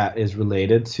that is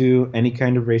related to any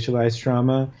kind of racialized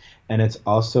trauma, and it's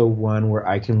also one where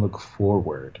I can look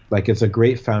forward. Like, it's a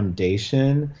great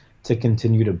foundation to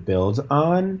continue to build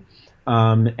on.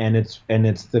 And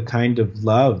it's the kind of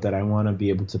love that I want to be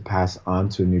able to pass on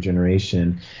to a new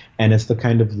generation. And it's the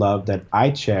kind of love that I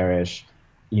cherish,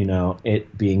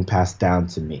 it being passed down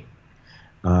to me.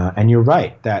 And you're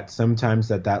right that sometimes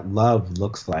that love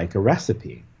looks like a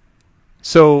recipe.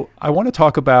 So I want to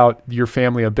talk about your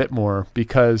family a bit more,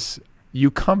 because you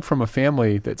come from a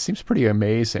family that seems pretty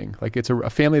amazing. Like, it's a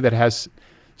family that has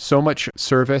so much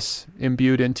service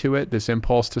imbued into it, this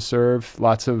impulse to serve,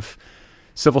 lots of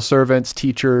civil servants,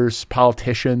 teachers,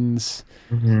 politicians.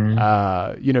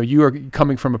 Mm-hmm. You are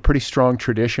coming from a pretty strong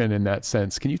tradition in that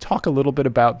sense. Can you talk a little bit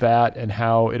about that and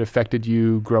how it affected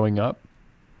you growing up?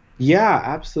 Yeah,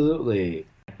 absolutely.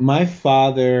 My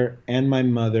father and my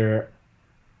mother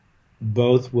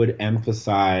both would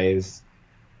emphasize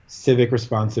civic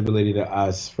responsibility to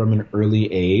us from an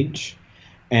early age.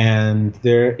 And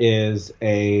there is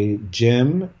a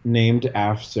gym named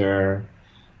after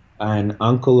an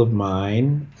uncle of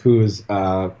mine who's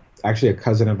actually a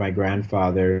cousin of my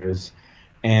grandfather's,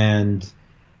 and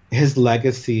his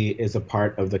legacy is a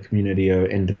part of the community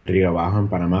in Rio Bajo in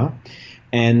Panama.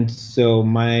 And so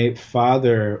my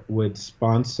father would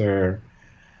sponsor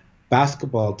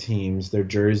basketball teams, their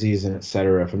jerseys and et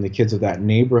cetera, from the kids of that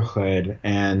neighborhood,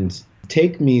 and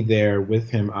take me there with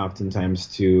him oftentimes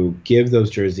to give those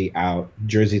jerseys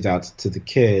out to the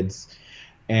kids,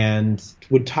 and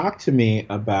would talk to me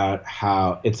about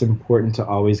how it's important to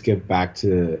always give back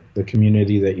to the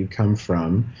community that you come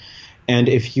from. And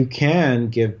if you can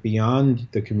give beyond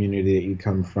the community that you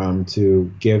come from, to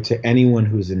give to anyone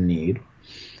who's in need.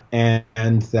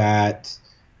 And that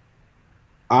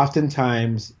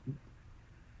oftentimes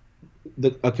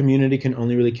a community can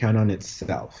only really count on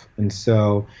itself. And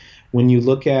so when you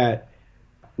look at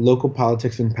local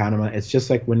politics in Panama, it's just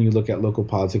like when you look at local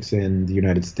politics in the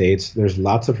United States, there's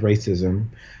lots of racism,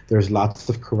 there's lots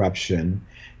of corruption.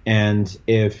 And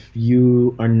if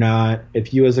you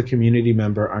as a community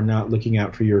member are not looking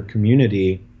out for your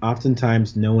community,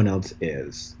 oftentimes no one else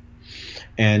is.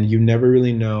 And you never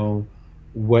really know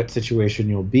what situation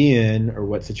you'll be in or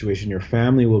what situation your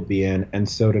family will be in. And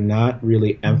so to not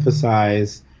really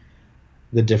emphasize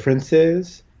the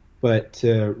differences, but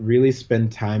to really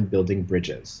spend time building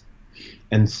bridges.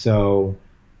 And so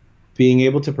being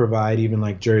able to provide even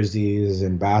like jerseys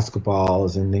and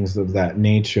basketballs and things of that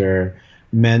nature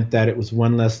meant that it was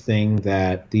one less thing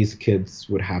that these kids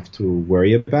would have to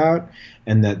worry about,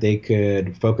 and that they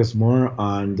could focus more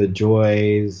on the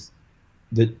joys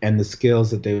and the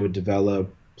skills that they would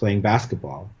develop playing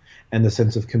basketball, and the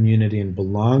sense of community and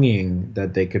belonging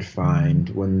that they could find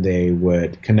when they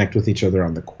would connect with each other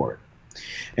on the court.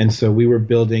 And so we were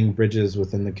building bridges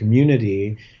within the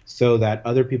community so that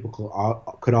other people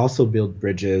could also build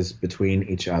bridges between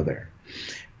each other.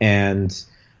 And,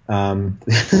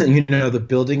 the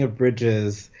building of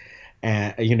bridges,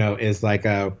 is like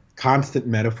constant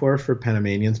metaphor for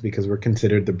Panamanians because we're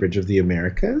considered the bridge of the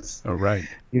Americas, Oh, right.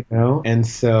 And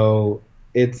so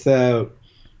it's a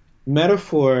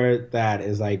metaphor that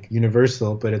is like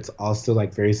universal, but it's also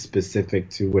like very specific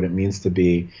to what it means to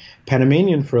be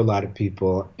Panamanian for a lot of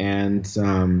people. And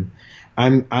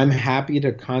I'm happy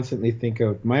to constantly think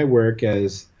of my work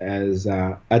as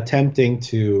attempting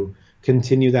to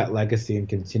continue that legacy and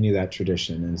continue that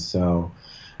tradition. And so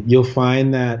you'll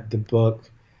find that the book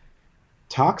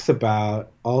talks about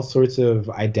all sorts of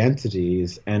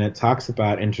identities and it talks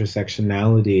about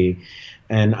intersectionality.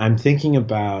 And I'm thinking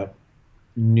about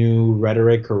new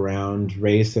rhetoric around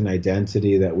race and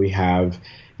identity that we have,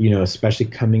 especially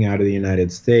coming out of the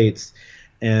United States.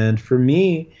 And for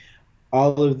me,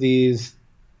 all of these,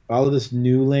 all of this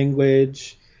new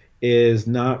language is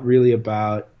not really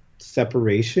about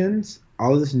separations.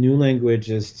 All of this new language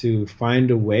is to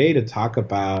find a way to talk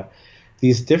about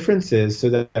these differences so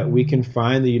that we can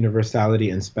find the universality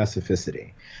and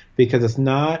specificity. Because it's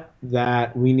not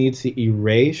that we need to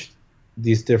erase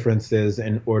these differences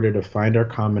in order to find our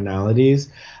commonalities.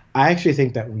 I actually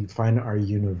think that we find our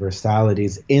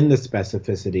universalities in the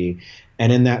specificity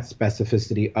and in that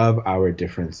specificity of our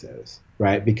differences,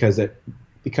 right? Because it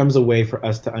becomes a way for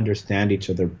us to understand each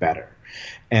other better.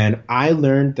 And I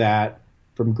learned that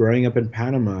from growing up in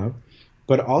Panama,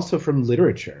 but also from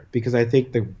literature, because I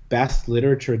think the best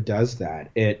literature does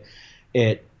that.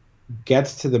 It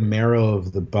gets to the marrow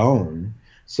of the bone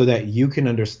so that you can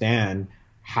understand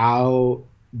how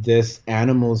this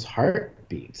animal's heart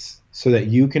beats, so that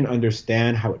you can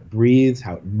understand how it breathes,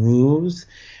 how it moves.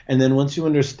 And then once you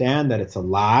understand that it's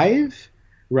alive,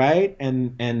 right,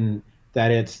 and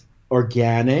that it's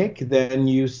organic, then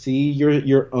you see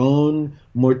your own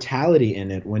mortality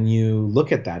in it when you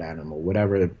look at that animal,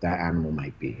 whatever that animal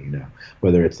might be,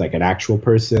 whether it's like an actual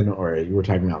person or you were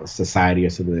talking about society or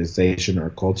civilization or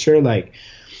culture,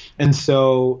 and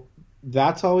so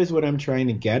that's always what I'm trying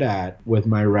to get at with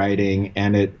my writing.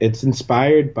 And it's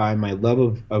inspired by my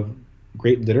love of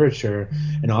great literature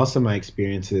and also my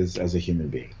experiences as a human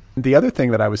being. The other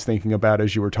thing that I was thinking about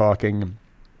as you were talking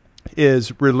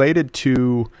is related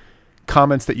to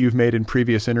comments that you've made in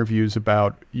previous interviews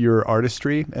about your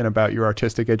artistry and about your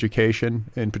artistic education,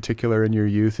 in particular in your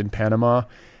youth in Panama,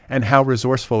 and how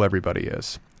resourceful everybody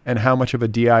is and how much of a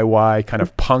DIY kind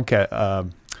of punk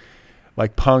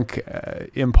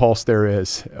impulse there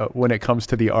is when it comes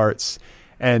to the arts.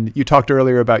 And you talked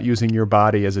earlier about using your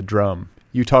body as a drum.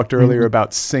 You talked earlier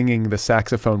about singing the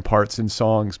saxophone parts in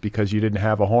songs because you didn't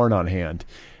have a horn on hand,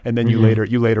 and then you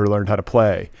later learned how to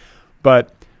play.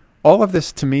 But all of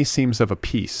this to me seems of a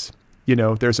piece.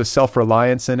 There's a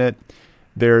self-reliance in it.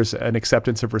 There's an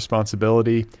acceptance of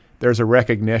responsibility. There's a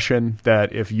recognition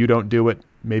that if you don't do it,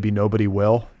 maybe nobody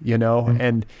will,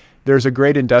 and there's a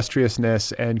great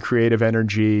industriousness and creative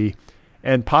energy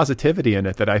and positivity in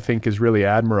it that I think is really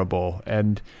admirable.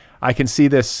 And I can see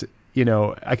this,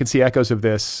 I can see echoes of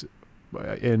this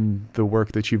in the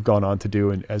work that you've gone on to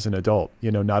do as an adult,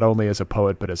 not only as a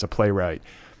poet, but as a playwright,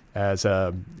 as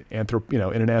in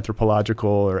an anthropological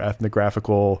or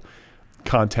ethnographical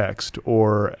context,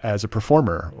 or as a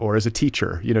performer, or as a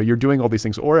teacher. You're doing all these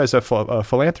things, or as a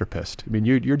philanthropist. I mean,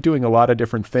 you're doing a lot of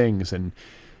different things. And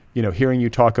hearing you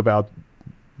talk about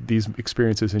these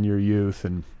experiences in your youth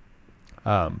and,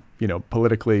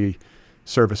 politically,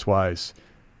 service-wise,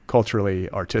 culturally,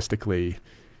 artistically,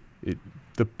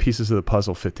 the pieces of the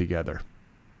puzzle fit together.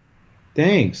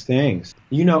 Thanks.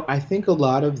 I think a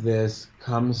lot of this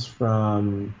comes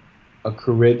from a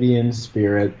Caribbean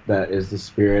spirit that is the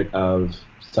spirit of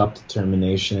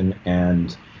self-determination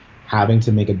and having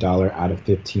to make $1 out of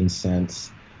 15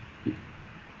 cents.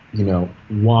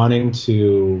 Wanting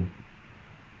to,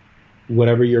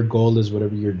 whatever your goal is,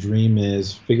 whatever your dream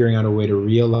is, figuring out a way to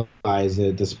realize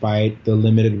it despite the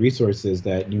limited resources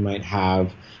that you might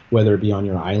have, whether it be on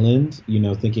your island,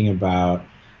 thinking about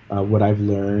what I've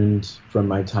learned from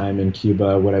my time in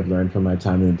Cuba, what I've learned from my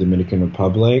time in the Dominican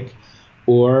Republic,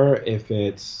 or if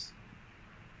it's,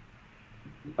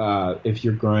 if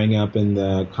you're growing up in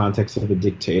the context of a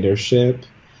dictatorship.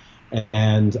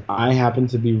 And I happen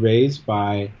to be raised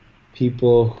by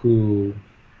people who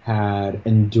had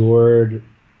endured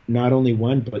not only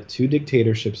one, but 2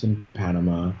 dictatorships in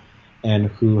Panama, and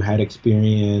who had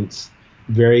experienced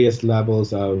various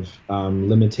levels of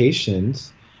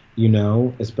limitations,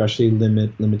 especially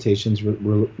limitations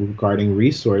regarding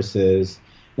resources,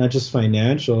 not just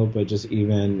financial, but just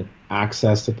even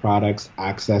access to products,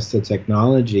 access to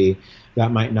technology that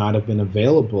might not have been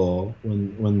available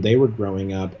when they were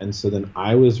growing up. And so then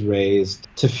I was raised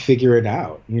to figure it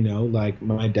out, like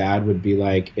my dad would be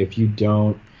like, if you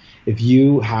don't if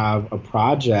you have a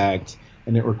project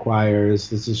and it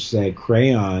requires, let's just say,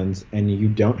 crayons, and you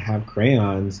don't have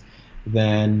crayons,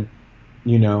 then,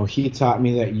 he taught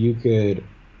me that you could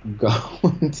go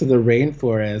into the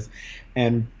rainforest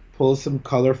and pull some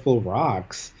colorful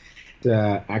rocks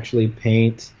to actually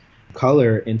paint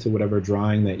color into whatever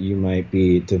drawing that you might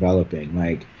be developing.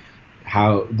 Like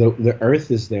how the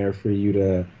earth is there for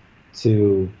you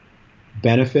to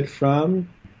benefit from.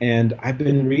 And I've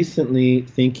been recently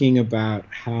thinking about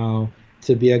how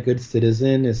to be a good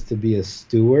citizen is to be a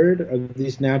steward of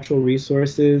these natural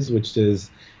resources, which is,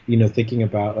 thinking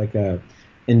about like a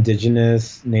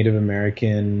indigenous Native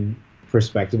American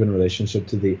perspective and relationship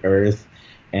to the earth.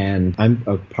 And I'm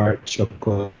a part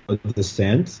Choco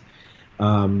descent.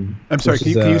 I'm sorry,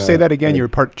 can you say that again? You're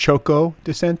part Choco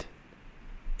descent?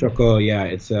 Choco, yeah,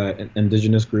 it's an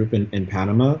indigenous group in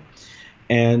Panama.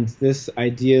 And this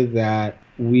idea that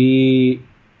we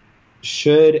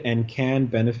should and can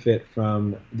benefit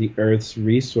from the Earth's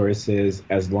resources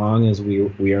as long as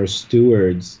we are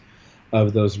stewards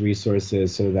of those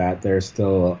resources so that they're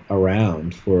still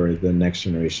around for the next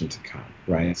generation to come,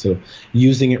 right? So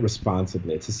using it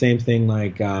responsibly. It's the same thing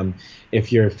like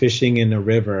if you're fishing in a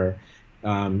river,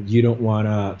 you don't want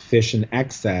to fish in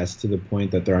excess to the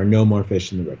point that there are no more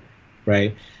fish in the river,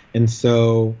 right? And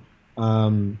so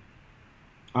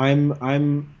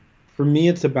for me,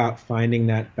 it's about finding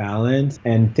that balance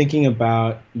and thinking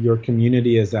about your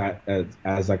community as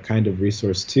a kind of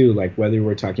resource too. Like whether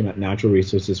we're talking about natural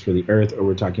resources for the earth or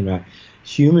we're talking about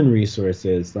human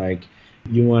resources, like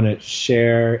you want to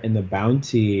share in the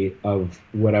bounty of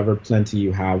whatever plenty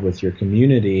you have with your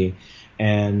community.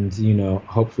 And,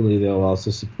 hopefully they'll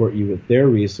also support you with their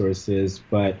resources.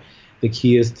 But the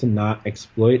key is to not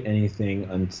exploit anything,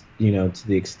 to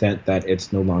the extent that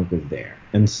it's no longer there.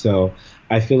 And so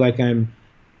I feel like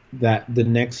that the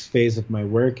next phase of my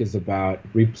work is about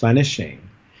replenishing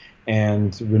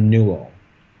and renewal,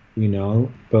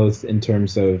 both in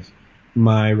terms of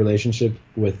my relationship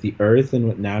with the earth and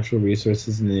with natural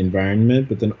resources and the environment,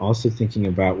 but then also thinking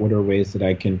about what are ways that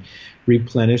I can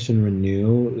replenish and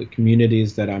renew the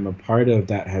communities that I'm a part of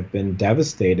that have been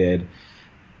devastated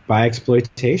by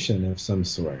exploitation of some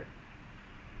sort.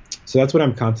 So that's what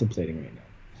I'm contemplating right now.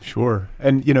 Sure.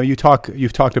 And, you've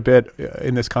talked a bit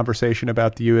in this conversation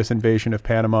about the U.S. invasion of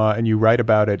Panama, and you write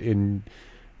about it in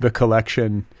the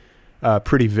collection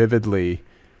pretty vividly.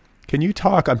 Can you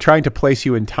talk, I'm trying to place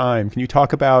you in time, can you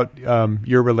talk about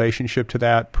your relationship to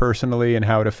that personally and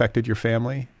how it affected your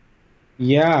family?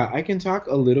 Yeah, I can talk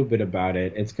a little bit about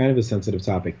it. It's kind of a sensitive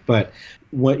topic, but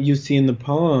what you see in the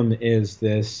poem is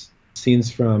this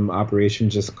scenes from Operation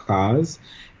Just Cause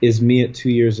is me at 2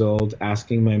 years old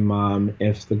asking my mom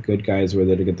if the good guys were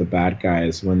there to get the bad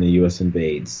guys when the U.S.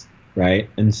 invades, right?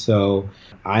 And so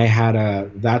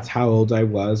that's how old I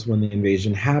was when the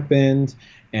invasion happened,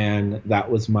 and that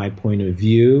was my point of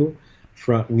view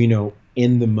from,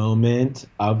 in the moment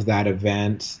of that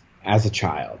event as a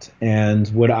child. And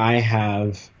what I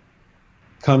have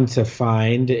come to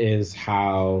find is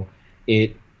how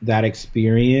that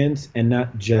experience, and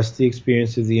not just the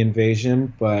experience of the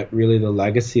invasion, but really the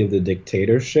legacy of the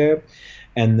dictatorship,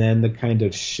 and then the kind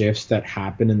of shifts that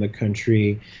happen in the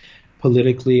country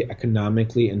politically,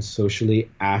 economically, and socially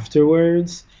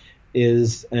afterwards,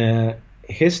 is a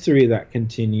history that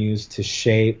continues to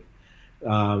shape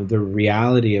the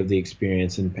reality of the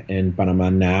experience in Panama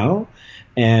now,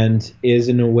 and is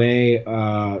in a way,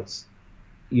 a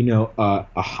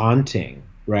haunting,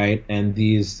 right? And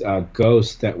these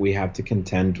ghosts that we have to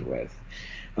contend with.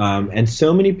 And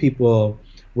so many people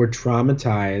were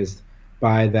traumatized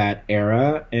by that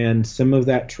era, and some of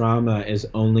that trauma is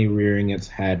only rearing its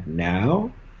head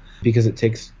now, because it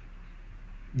takes,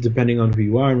 depending on who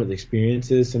you are and what the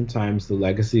experience is, sometimes the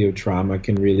legacy of trauma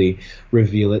can really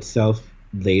reveal itself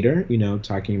later,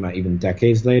 talking about even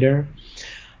decades later.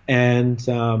 And,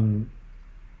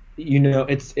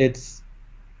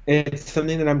 it's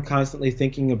something that I'm constantly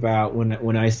thinking about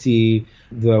when I see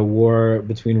the war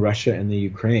between Russia and the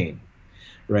Ukraine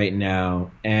right now.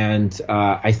 And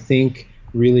I think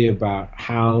really about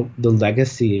how the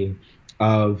legacy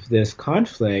of this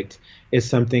conflict is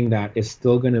something that is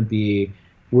still going to be,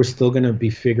 we're still going to be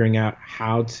figuring out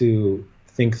how to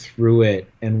think through it,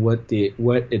 and what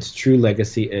its true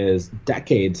legacy is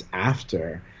decades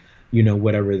after,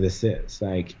 whatever this is.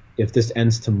 Like, if this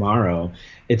ends tomorrow,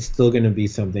 it's still going to be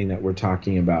something that we're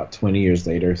talking about 20 years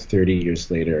later, 30 years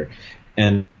later.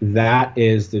 And that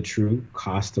is the true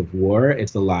cost of war.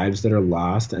 It's the lives that are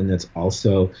lost, and it's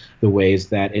also the ways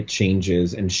that it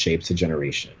changes and shapes a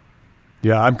generation.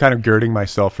 Yeah, I'm kind of girding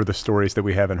myself for the stories that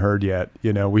we haven't heard yet.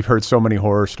 We've heard so many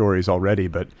horror stories already,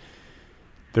 but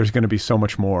there's going to be so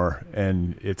much more,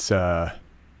 and it's a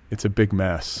big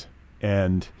mess.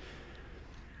 And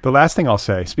the last thing I'll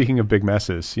say, speaking of big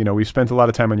messes, we've spent a lot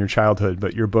of time on your childhood,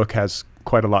 but your book has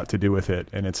quite a lot to do with it,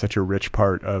 and it's such a rich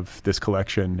part of this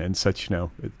collection, and such,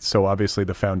 it's so obviously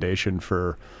the foundation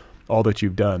for all that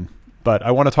you've done. But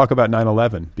I want to talk about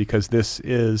 9/11, because this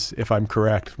is, if I'm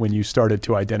correct, when you started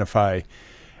to identify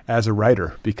as a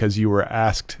writer, because you were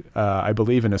asked, I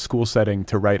believe in a school setting,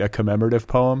 to write a commemorative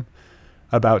poem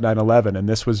about 9/11. And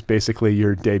this was basically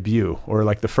your debut, or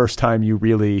like the first time you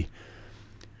really,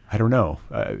 I don't know,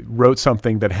 wrote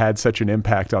something that had such an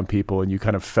impact on people, and you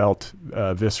kind of felt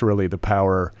viscerally the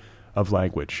power of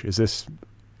language. Is this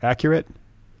accurate?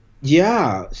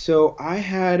 Yeah. So I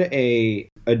had a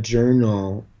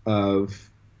journal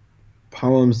of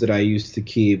poems that I used to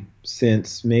keep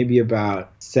since maybe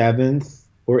about 7th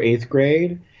or 8th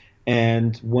grade.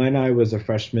 And when I was a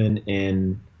freshman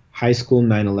in high school,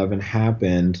 9/11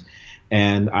 happened,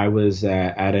 and I was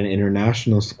at an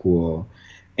international school.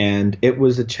 And it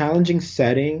was a challenging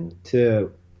setting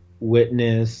to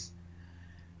witness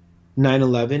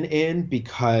 9/11 in,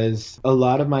 because a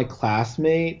lot of my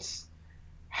classmates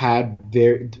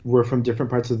were from different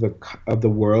parts of the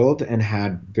world and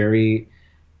had very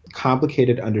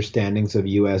complicated understandings of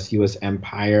U.S.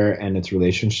 empire and its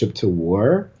relationship to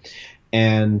war.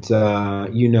 And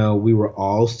we were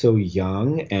all so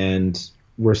young and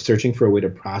were searching for a way to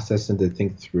process and to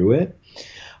think through it.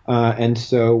 And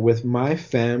so with my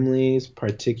family's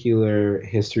particular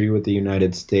history with the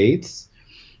United States,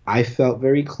 I felt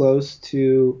very close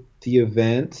to the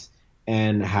event,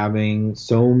 and having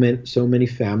so many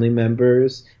family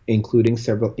members, including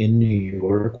several in New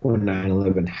York when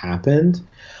 9/11 happened,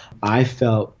 I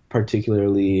felt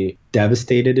particularly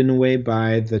devastated in a way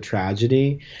by the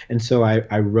tragedy. And so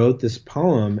I wrote this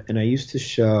poem, and I used to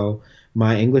show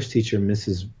my English teacher,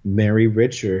 Mrs. Mary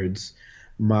Richards,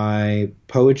 my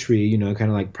poetry, kind of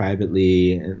like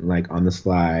privately and like on the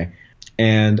sly.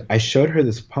 And I showed her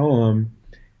this poem,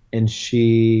 and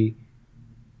she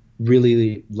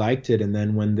really liked it. And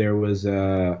then when there was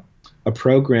a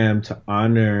program to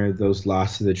honor those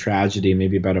lost to the tragedy,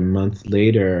 maybe about a month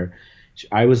later,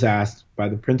 I was asked by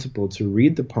the principal to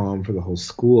read the poem for the whole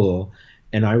school.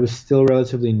 And I was still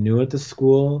relatively new at the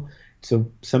school, so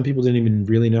some people didn't even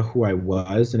really know who I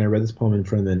was. And I read this poem in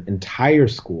front of the entire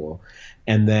school.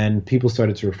 And then people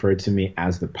started to refer to me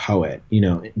as the poet,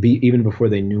 even before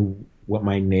they knew what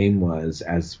my name was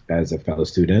as a fellow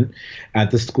student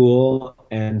at the school.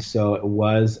 And so it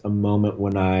was a moment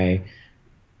when I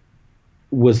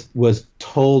was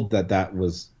told that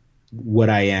was what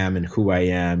I am and who I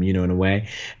am, in a way.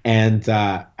 And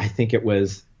I think it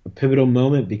was a pivotal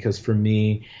moment, because for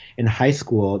me in high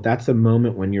school, that's a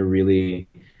moment when you're really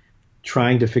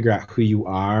trying to figure out who you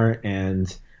are,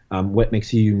 and what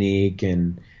makes you unique,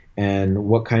 and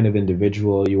what kind of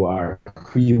individual you are,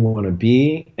 who you want to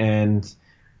be. And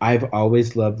I've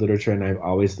always loved literature, and I've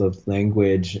always loved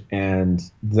language. And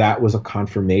that was a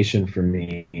confirmation for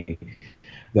me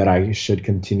that I should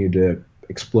continue to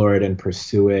explore it and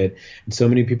pursue it. And so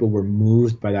many people were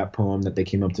moved by that poem that they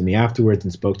came up to me afterwards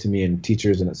and spoke to me, and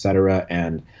teachers and etc.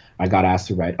 And I got asked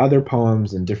to write other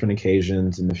poems in different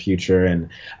occasions in the future. And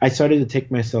I started to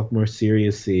take myself more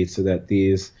seriously, so that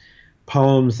these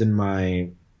poems in my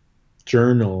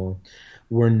journal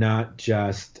were not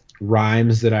just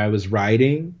rhymes that I was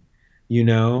writing,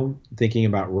 thinking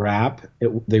about rap.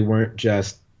 They weren't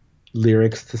just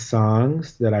lyrics to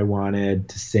songs that I wanted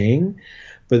to sing,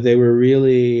 but they were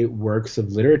really works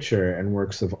of literature and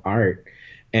works of art.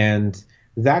 And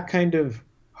that kind of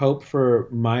hope for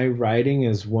my writing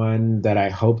is one that I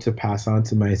hope to pass on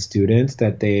to my students,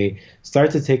 that they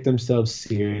start to take themselves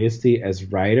seriously as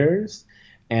writers,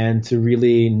 and to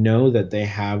really know that they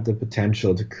have the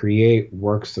potential to create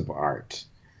works of art,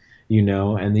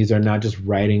 and these are not just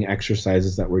writing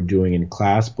exercises that we're doing in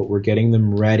class, but we're getting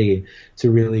them ready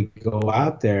to really go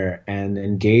out there and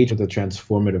engage with the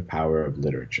transformative power of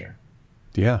literature.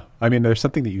 Yeah. I mean, there's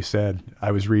something that you said.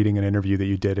 I was reading an interview that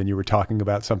you did, and you were talking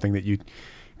about something that you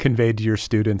conveyed to your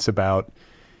students about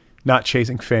not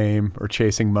chasing fame or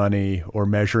chasing money or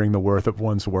measuring the worth of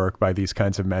one's work by these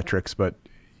kinds of metrics, but,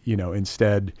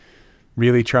 instead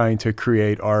really trying to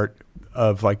create art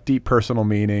of like deep personal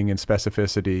meaning and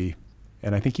specificity.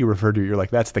 And I think you referred to it, you're like,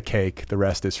 that's the cake, the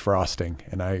rest is frosting.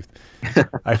 And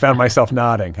I found myself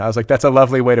nodding. I was like, that's a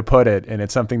lovely way to put it. And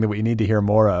it's something that we need to hear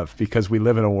more of, because we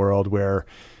live in a world where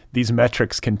these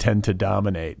metrics can tend to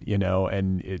dominate,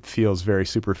 and it feels very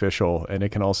superficial, and it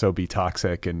can also be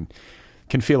toxic and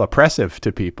can feel oppressive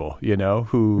to people,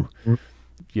 who,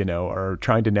 are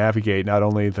trying to navigate not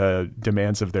only the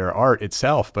demands of their art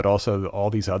itself, but also all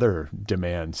these other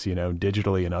demands,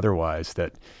 digitally and otherwise,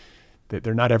 that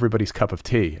they're not everybody's cup of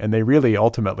tea. And they really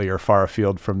ultimately are far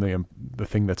afield from the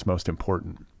thing that's most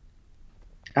important.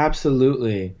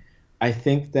 Absolutely. I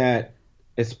think that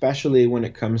especially when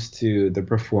it comes to the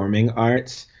performing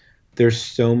arts, there's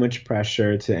so much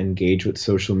pressure to engage with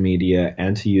social media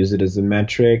and to use it as a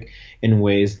metric in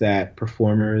ways that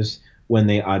performers, when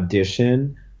they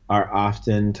audition, are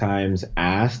oftentimes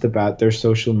asked about their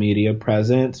social media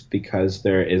presence, because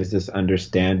there is this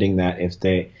understanding that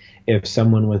if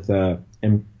someone with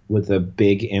a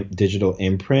big digital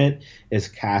imprint is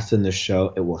cast in the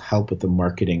show, it will help with the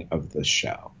marketing of the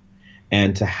show.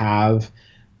 And to have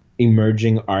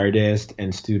emerging artists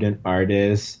and student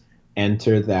artists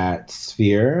enter that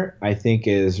sphere, I think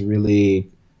is really,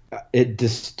 it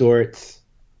distorts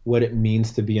what it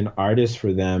means to be an artist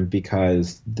for them,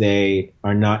 because they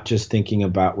are not just thinking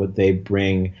about what they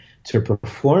bring to a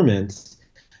performance,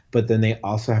 but then they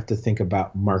also have to think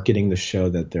about marketing the show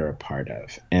that they're a part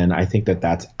of. And I think that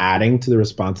that's adding to the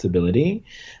responsibility,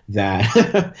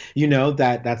 that,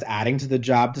 that's adding to the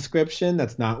job description.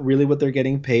 That's not really what they're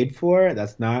getting paid for.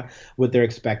 That's not what they're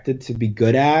expected to be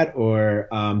good at or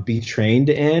be trained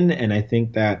in. And I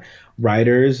think that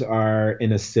writers are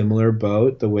in a similar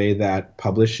boat, the way that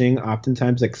publishing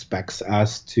oftentimes expects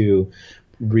us to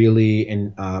really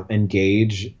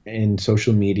engage in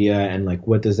social media, and like,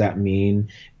 what does that mean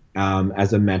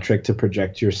as a metric to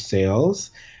project your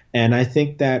sales. And I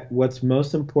think that what's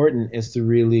most important is to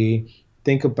really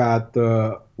think about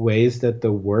the ways that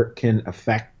the work can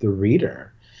affect the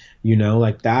reader.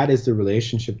 Like, that is the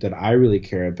relationship that I really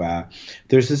care about.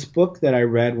 There's this book that I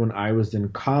read when I was in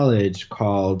college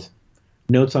called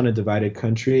Notes on a Divided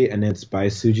Country, and it's by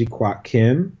Suji Kwak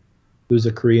Kim, who's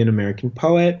a Korean American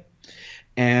poet.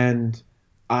 And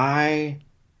I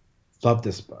love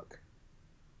this book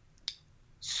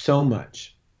so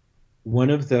much.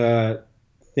 One of the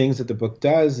things that the book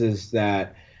does is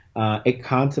that it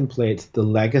contemplates the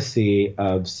legacy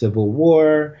of civil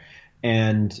war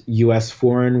and U.S.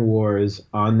 foreign wars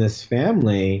on this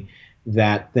family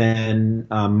that then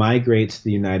migrates to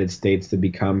the United States to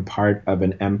become part of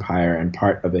an empire and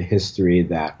part of a history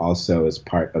that also is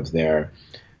part of their,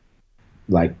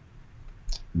 like,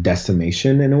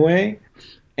 decimation in a way.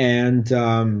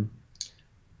 And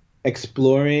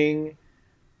exploring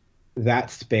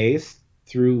that space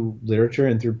through literature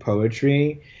and through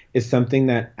poetry is something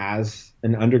that, as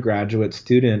an undergraduate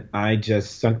student, I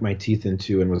just sunk my teeth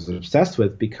into and was obsessed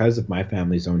with because of my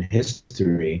family's own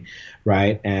history,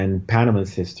 right? And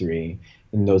Panama's history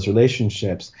in those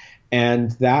relationships.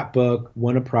 And that book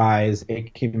won a prize.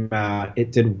 It came out,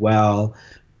 it did well.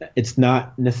 It's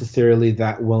not necessarily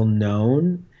that well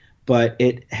known, but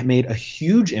it made a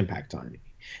huge impact on me.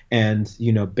 And,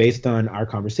 based on our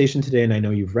conversation today, and I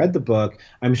know you've read the book,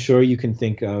 I'm sure you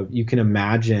can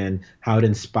imagine how it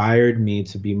inspired me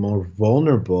to be more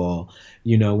vulnerable,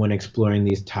 when exploring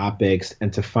these topics,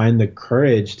 and to find the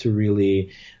courage to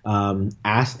really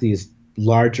ask these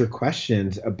larger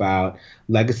questions about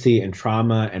legacy and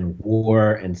trauma and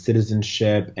war and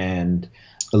citizenship and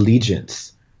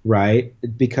allegiance. Right?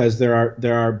 Because there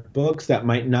are books that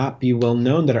might not be well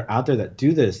known that are out there that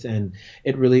do this. And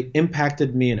it really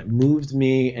impacted me, and it moved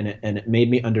me, and it made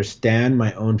me understand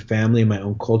my own family, my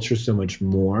own culture so much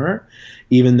more,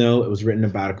 even though it was written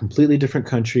about a completely different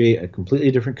country, a completely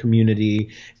different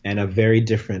community, and a very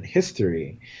different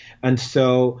history. And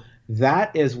so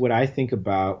that is what I think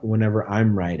about whenever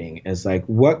I'm writing, is like,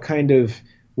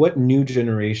 what new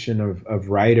generation of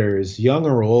writers, young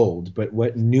or old, but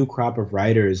what new crop of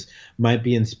writers might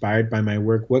be inspired by my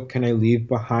work? What can I leave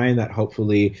behind that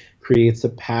hopefully creates a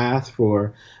path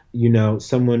for,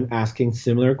 someone asking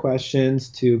similar questions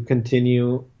to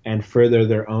continue and further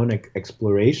their own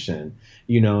exploration?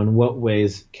 In what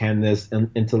ways can this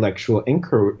intellectual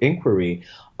inquiry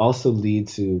also lead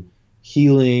to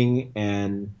healing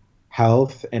and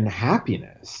health and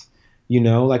happiness?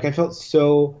 Like, I felt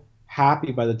so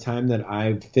happy by the time that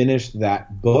I finished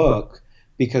that book,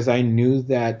 because I knew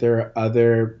that there are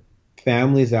other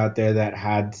families out there that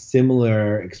had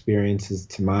similar experiences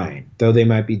to mine, though they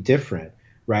might be different,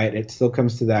 right? It still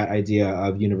comes to that idea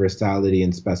of universality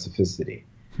and specificity.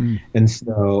 And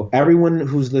so everyone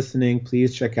who's listening,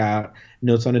 please check out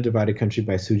Notes on a Divided Country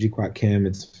by Suji Kwak Kim.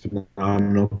 It's a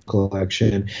phenomenal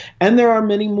collection. And there are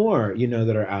many more,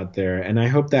 that are out there. And I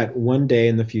hope that one day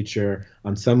in the future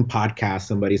on some podcast,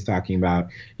 somebody's talking about,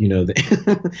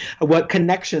 what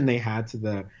connection they had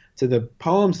to to the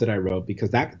poems that I wrote,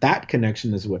 because that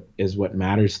connection is what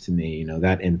matters to me, you know,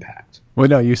 that impact. Well,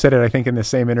 no, you said it, I think, in the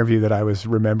same interview that I was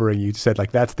remembering. You said,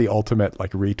 like, that's the ultimate,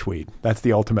 like, retweet. That's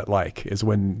the ultimate like, is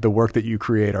when the work that you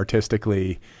create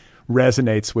artistically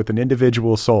resonates with an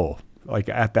individual soul, like,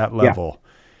 at that level.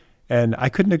 Yeah. And I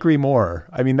couldn't agree more.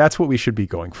 I mean, that's what we should be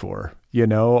going for. You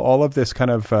know, all of this kind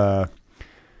of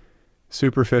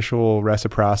superficial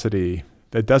reciprocity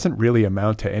that doesn't really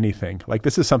amount to anything. Like,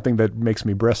 this is something that makes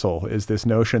me bristle, is this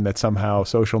notion that somehow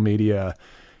social media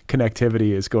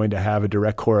connectivity is going to have a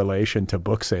direct correlation to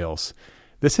book sales.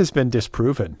 This has been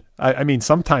disproven. I mean,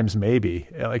 sometimes maybe,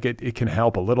 like, it can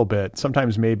help a little bit.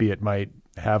 Sometimes maybe it might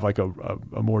have like a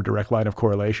more direct line of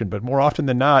correlation, but more often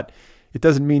than not, it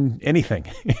doesn't mean anything.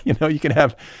 You know, you can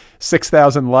have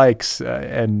 6,000 likes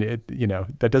and it, you know,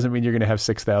 that doesn't mean you're going to have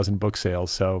 6,000 book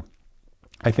sales. So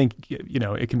I think, you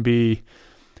know, it can be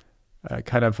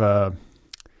kind of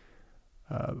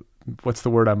what's the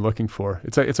word I'm looking for?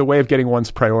 It's a way of getting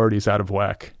one's priorities out of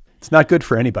whack. It's not good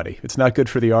for anybody. It's not good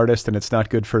for the artist, and it's not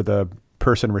good for the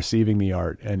person receiving the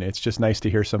art. And it's just nice to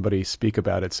hear somebody speak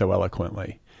about it so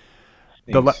eloquently.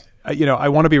 You know, I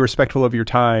want to be respectful of your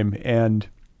time, and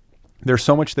there's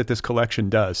so much that this collection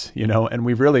does, you know, and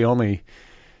we've really only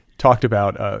talked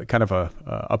about kind of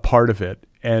a part of it.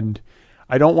 And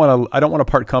I don't want to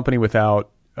part company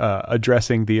without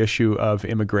addressing the issue of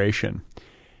immigration.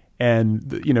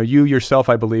 And, you know, you yourself,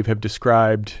 I believe, have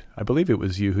described, I believe it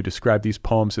was you who described these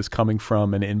poems as coming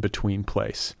from an in-between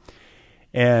place.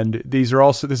 And this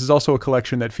is also a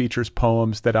collection that features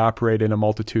poems that operate in a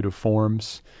multitude of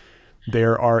forms.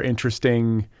 There are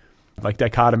interesting, like,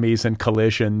 dichotomies and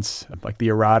collisions, like the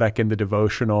erotic and the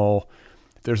devotional.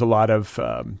 There's a lot of,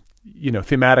 you know,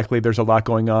 thematically, there's a lot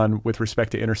going on with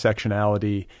respect to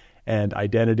intersectionality and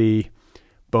identity,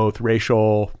 both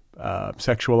racial,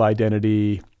 sexual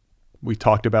identity. We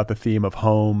talked about the theme of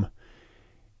home.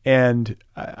 And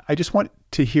I just want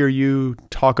to hear you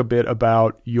talk a bit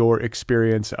about your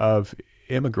experience of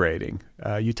immigrating.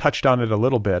 You touched on it a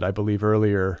little bit, I believe,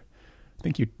 earlier. I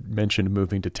think you mentioned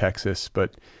moving to Texas,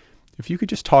 but if you could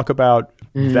just talk about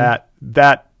that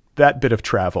bit of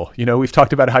travel. You know, we've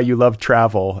talked about how you love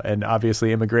travel, and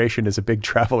obviously immigration is a big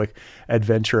travel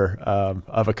adventure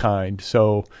of a kind.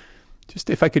 So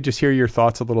just if I could just hear your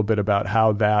thoughts a little bit about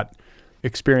how that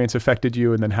experience affected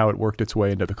you and then how it worked its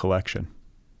way into the collection.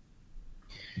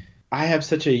 I have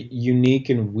such a unique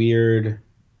and weird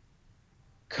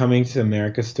coming to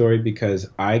America story, because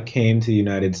I came to the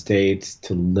United States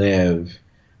to live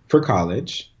for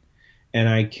college, and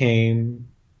I came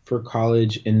for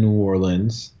college in New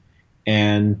Orleans,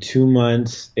 and 2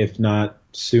 months, if not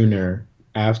sooner,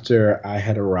 after I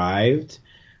had arrived,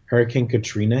 Hurricane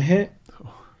Katrina hit,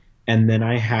 and then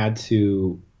I had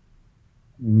to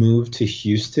moved to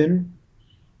Houston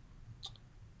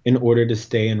in order to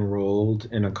stay enrolled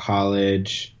in a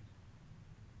college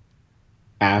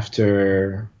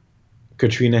after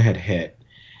Katrina had hit,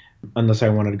 unless I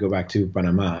wanted to go back to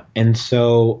Panama. And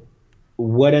so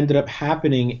what ended up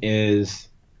happening is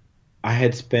I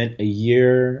had spent a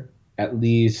year at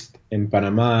least in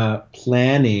Panama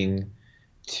planning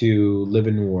to live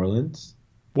in New Orleans.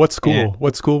 What school?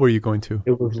 What school were you going to?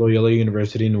 It was Loyola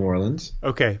University, New Orleans.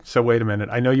 Okay, so wait a minute.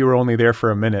 I know you were only there for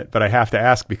a minute, but I have to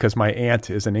ask because my aunt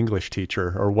is an English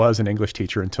teacher, or was an English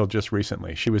teacher until just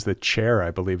recently. She was the chair,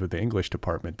 I believe, of the English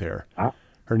department there.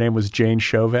 Her name was Jane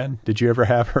Chauvin. Did you ever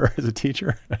have her as a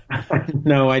teacher?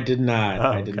 No, I did not.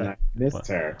 I did not miss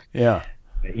her. Yeah.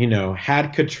 You know,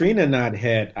 had Katrina not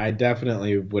hit, I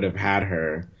definitely would have had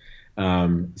her.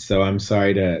 So I'm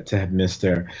sorry to have missed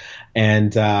her.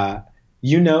 And,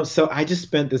 you know, so I just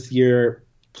spent this year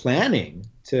planning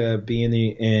to be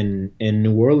in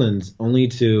New Orleans, only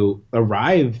to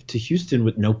arrive to Houston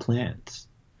with no plans.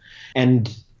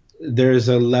 And there's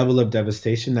a level of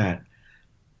devastation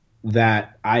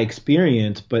that I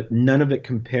experienced, but none of it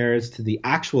compares to the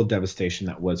actual devastation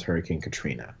that was Hurricane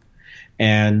Katrina.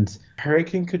 And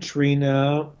Hurricane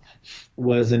Katrina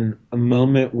was a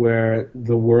moment where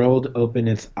the world opened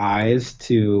its eyes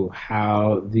to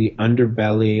how the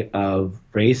underbelly of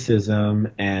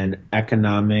racism and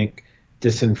economic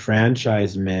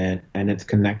disenfranchisement and its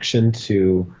connection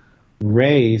to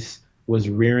race was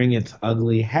rearing its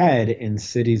ugly head in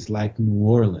cities like New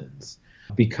Orleans,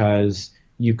 because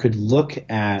you could look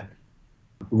at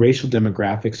racial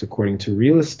demographics according to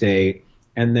real estate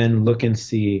and then look and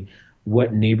see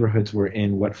what neighborhoods were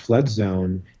in what flood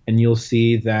zone, and you'll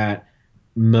see that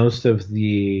most of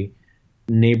the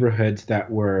neighborhoods that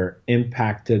were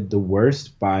impacted the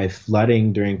worst by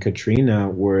flooding during Katrina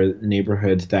were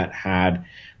neighborhoods that had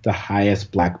the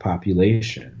highest Black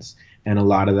populations. And a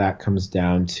lot of that comes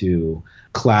down to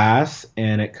class,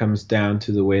 and it comes down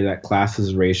to the way that class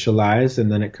is racialized,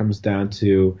 and then it comes down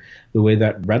to the way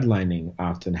that redlining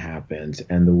often happens,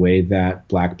 and the way that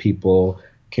Black people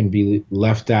can be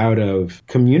left out of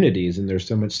communities, and there's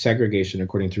so much segregation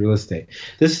according to real estate.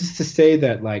 This is to say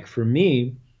that, like, for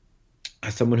me,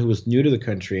 as someone who was new to the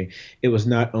country, it was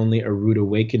not only a rude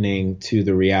awakening to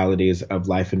the realities of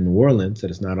life in New Orleans, that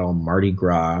it's not all Mardi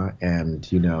Gras and,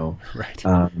 Right.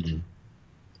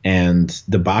 And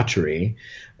debauchery,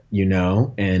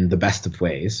 and the best of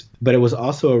ways, but it was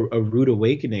also a rude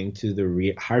awakening to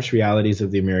the harsh realities of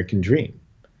the American dream,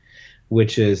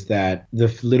 which is that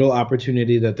the little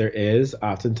opportunity that there is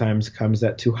oftentimes comes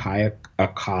at too high a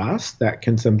cost that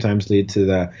can sometimes lead to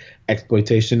the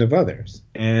exploitation of others.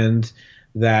 And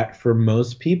that for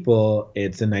most people,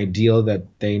 it's an ideal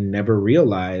that they never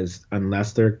realize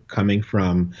unless they're coming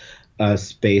from a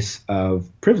space of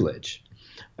privilege.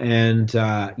 And,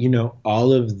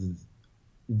 all of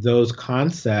those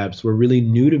concepts were really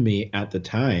new to me at the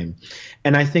time.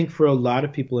 And I think for a lot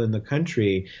of people in the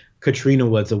country, Katrina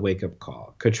was a wake-up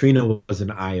call. Katrina was an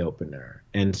eye-opener.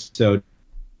 And so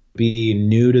being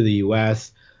new to the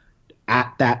U.S.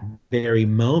 at that very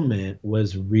moment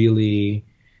was really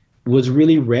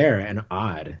rare and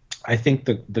odd. I think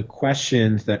the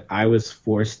questions that I was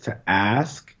forced to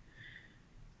ask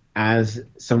as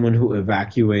someone who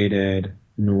evacuated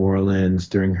New Orleans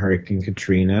during Hurricane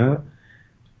Katrina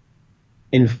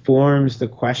informs the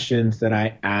questions that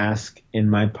I ask in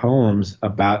my poems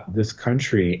about this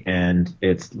country and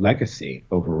its legacy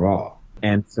overall.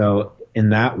 And so in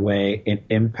that way, it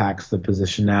impacts the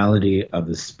positionality of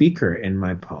the speaker in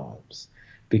my poems,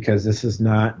 because this is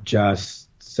not just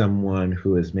someone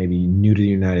who is maybe new to the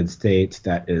United States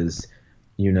that is,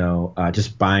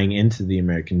 just buying into the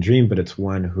American dream, but it's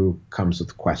one who comes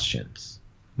with questions.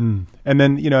 And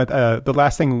then, the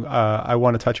last thing I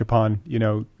want to touch upon,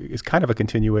 is kind of a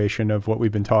continuation of what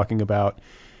we've been talking about: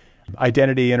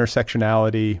 identity,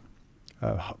 intersectionality,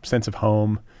 sense of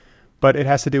home, but it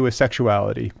has to do with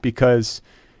sexuality because,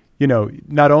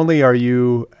 not only are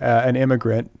you an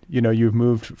immigrant, you've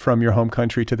moved from your home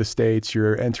country to the States,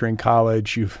 you're entering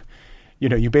college,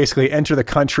 you basically enter the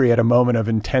country at a moment of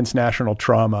intense national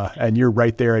trauma and you're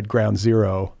right there at ground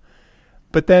zero.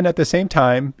 But then at the same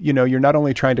time, you're not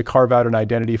only trying to carve out an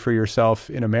identity for yourself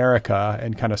in America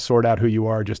and kind of sort out who you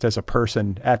are just as a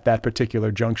person at that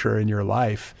particular juncture in your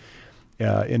life,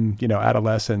 in,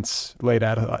 adolescence, late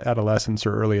adolescence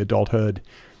or early adulthood,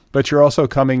 but you're also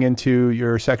coming into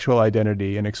your sexual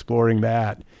identity and exploring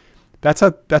that. That's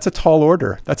a tall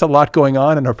order. That's a lot going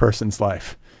on in a person's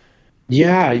life.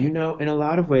 Yeah, in a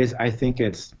lot of ways, I think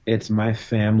it's my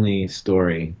family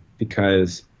story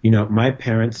because, my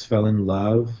parents fell in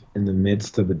love in the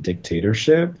midst of a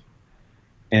dictatorship.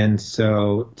 And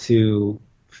so to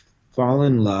fall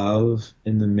in love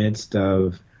in the midst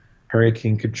of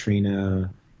Hurricane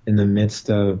Katrina, in the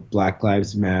midst of Black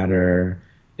Lives Matter,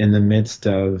 in the midst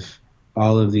of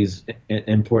all of these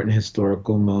important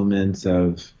historical moments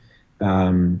of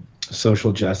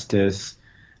social justice,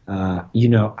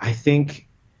 I think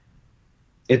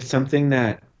it's something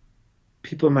that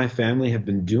people in my family have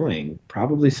been doing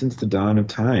probably since the dawn of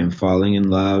time, falling in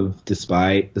love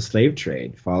despite the slave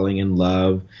trade, falling in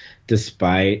love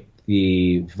despite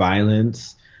the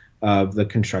violence of the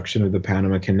construction of the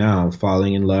Panama Canal,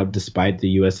 falling in love despite the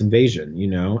U.S.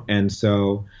 invasion, And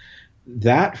so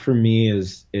that for me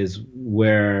is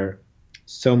where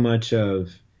so much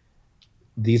of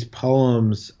these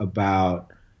poems about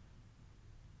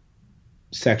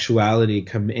sexuality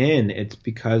come in. It's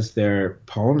because they're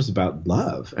poems about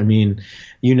love. I mean,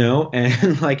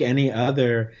 and like any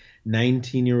other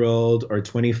 19-year-old or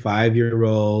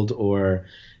 25-year-old or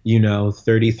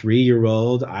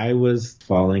 33-year-old, I was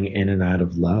falling in and out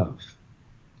of love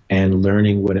and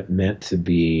learning what it meant to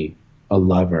be a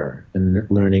lover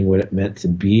and learning what it meant to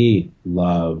be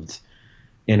loved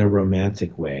in a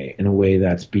romantic way, in a way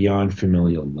that's beyond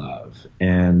familial love.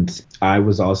 And I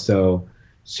was also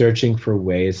searching for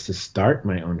ways to start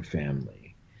my own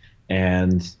family.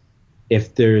 And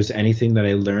if there's anything that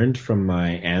I learned from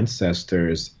my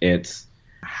ancestors, it's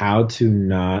how to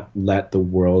not let the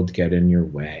world get in your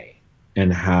way,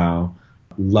 and how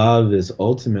love is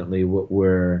ultimately what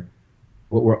we're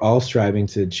all striving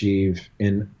to achieve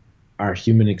in our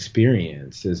human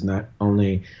experience, is not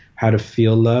only how to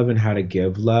feel love and how to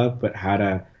give love, but how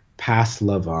to pass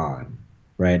love on.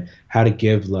 Right? How to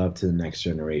give love to the next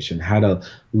generation, how to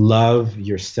love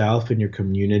yourself and your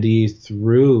community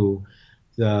through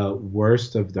the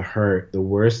worst of the hurt, the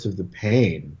worst of the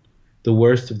pain, the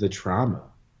worst of the trauma.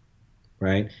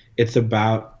 right? It's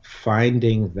about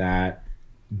finding that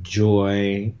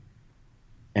joy,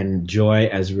 and joy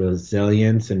as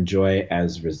resilience and joy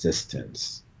as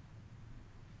resistance.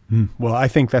 Well, I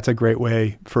think that's a great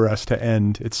way for us to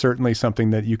end. It's certainly something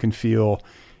that you can feel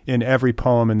in every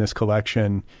poem in this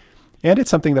collection. And it's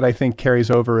something that I think carries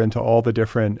over into all the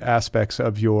different aspects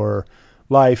of your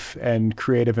life and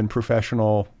creative and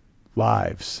professional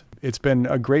lives. It's been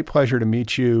a great pleasure to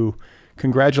meet you.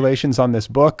 Congratulations on this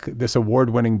book, this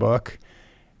award-winning book.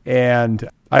 And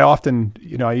I often,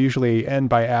 I usually end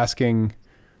by asking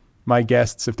my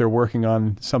guests if they're working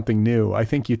on something new. I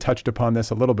think you touched upon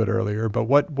this a little bit earlier, but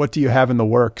what do you have in the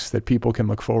works that people can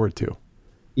look forward to?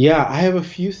 Yeah, I have a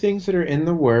few things that are in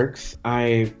the works.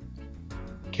 I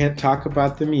can't talk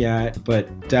about them yet,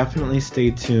 but definitely stay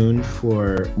tuned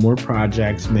for more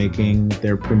projects making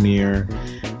their premiere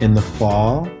in the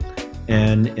fall,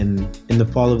 and in the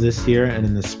fall of this year and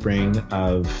in the spring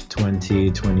of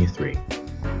 2023.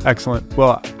 Excellent.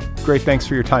 Well, great. Thanks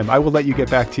for your time. I will let you get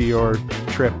back to your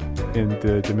trip in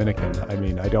the Dominican. I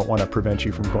mean, I don't want to prevent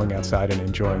you from going outside and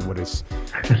enjoying what is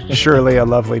surely a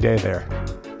lovely day there.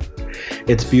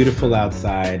 It's beautiful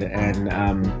outside, and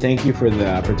thank you for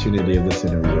the opportunity of this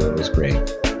interview. It was great.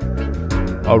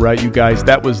 All right, you guys,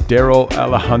 that was Darrel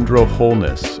Alejandro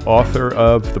Holnes, author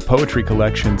of the poetry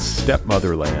collection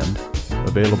Stepmotherland,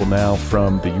 available now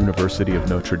from the University of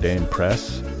Notre Dame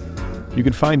Press. You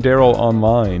can find Darrel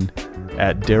online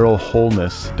at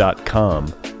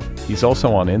darrelholnes.com. He's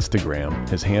also on Instagram.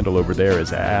 His handle over there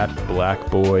is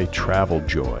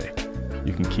 @BlackBoyTravelJoy.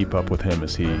 You can keep up with him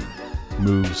as he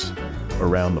moves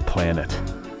around the planet.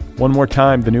 One more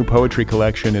time, the new poetry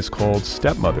collection is called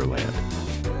Stepmotherland.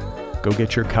 Go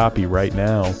get your copy right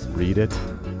now, read it,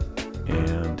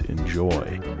 and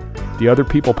enjoy. The Other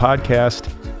People podcast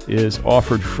is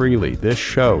offered freely. This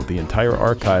show, the entire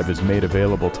archive, is made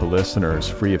available to listeners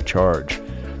free of charge.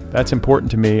 That's important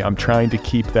to me. I'm trying to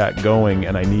keep that going,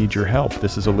 and I need your help.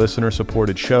 This is a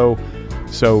listener-supported show,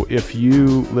 so if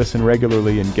you listen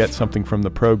regularly and get something from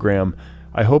the program,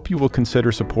 I hope you will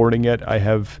consider supporting it. I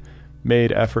have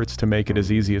made efforts to make it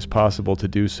as easy as possible to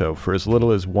do so. For as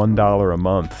little as $1 a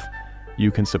month,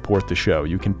 you can support the show.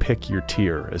 You can pick your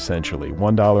tier, essentially.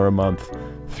 $1 a month,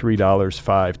 $3,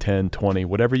 $5, $10, $20,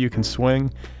 whatever you can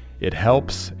swing. It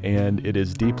helps, and it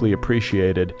is deeply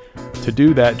appreciated. To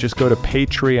do that, just go to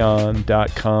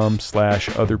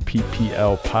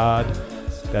patreon.com/otherpplpod.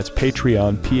 That's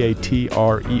Patreon,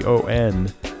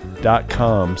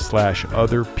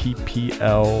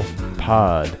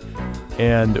 patreon.com/otherpplpod.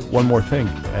 And one more thing,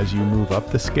 as you move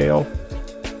up the scale,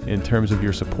 in terms of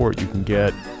your support, you can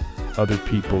get Other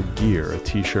People gear, a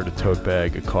t-shirt, a tote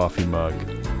bag, a coffee mug,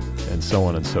 and so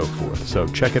on and so forth. So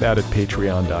check it out at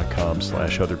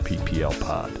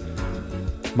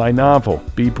patreon.com/otherpplpod. My novel,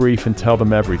 Be Brief and Tell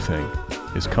Them Everything,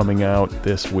 is coming out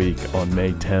this week on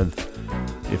May 10th.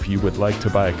 If you would like to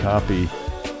buy a copy,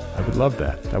 I would love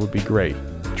that. That would be great.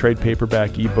 Trade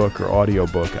paperback, ebook, or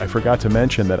audiobook. I forgot to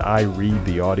mention that I read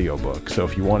the audiobook. So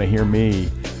if you want to hear me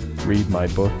read my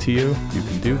book to you, you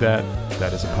can do that.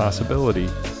 That is a possibility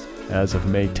as of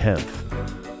May 10th.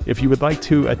 If you would like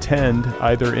to attend,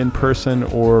 either in person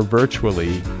or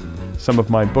virtually, some of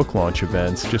my book launch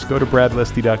events, just go to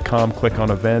bradlisty.com, click on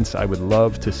events. I would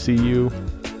love to see you.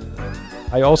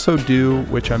 I also do,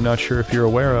 which I'm not sure if you're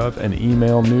aware of, an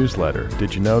email newsletter.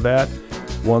 Did you know that?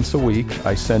 Once a week,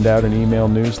 I send out an email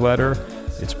newsletter.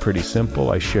 It's pretty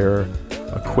simple. I share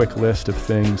a quick list of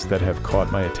things that have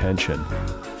caught my attention,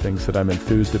 things that I'm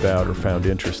enthused about or found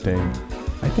interesting.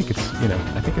 I think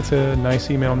it's a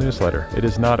nice email newsletter. It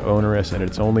is not onerous, and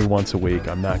it's only once a week.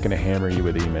 I'm not going to hammer you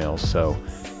with emails. So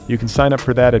you can sign up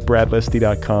for that at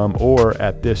bradlisty.com or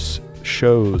at this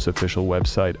show's official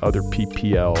website,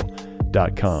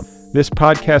 otherppl.com. This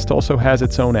podcast also has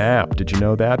its own app. Did you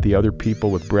know that? The Other People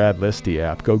with Brad Listy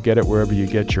app. Go get it wherever you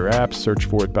get your apps. Search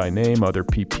for it by name, Other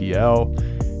PPL.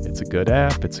 It's a good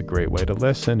app. It's a great way to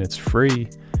listen. It's free.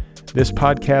 This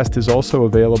podcast is also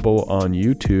available on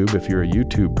YouTube if you're a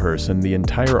YouTube person. The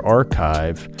entire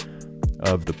archive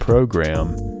of the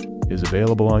program is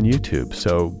available on YouTube.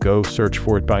 So go search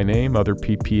for it by name, Other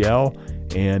PPL,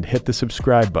 and hit the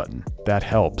subscribe button. That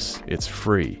helps. It's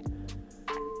free.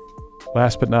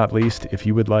 Last but not least, if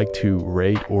you would like to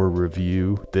rate or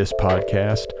review this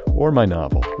podcast or my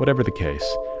novel, whatever the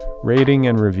case, rating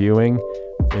and reviewing,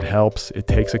 it helps. It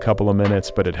takes a couple of minutes,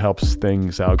 but it helps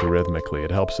things algorithmically.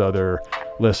 It helps other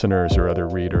listeners or other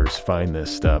readers find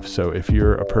this stuff. So if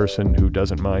you're a person who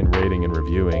doesn't mind rating and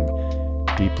reviewing,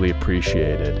 deeply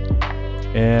appreciated.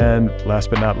 And last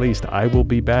but not least, I will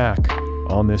be back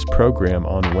on this program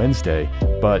on Wednesday,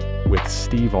 but with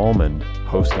Steve Almond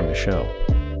hosting the show.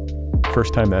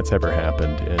 First time that's ever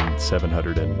happened in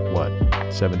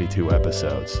 72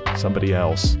 episodes. Somebody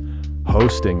else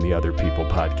hosting the Other People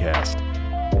podcast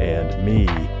and me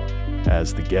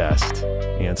as the guest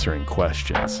answering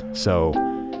questions. So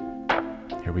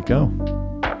here we go.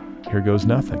 Here goes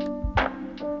nothing.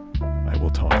 I will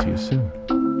talk to you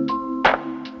soon.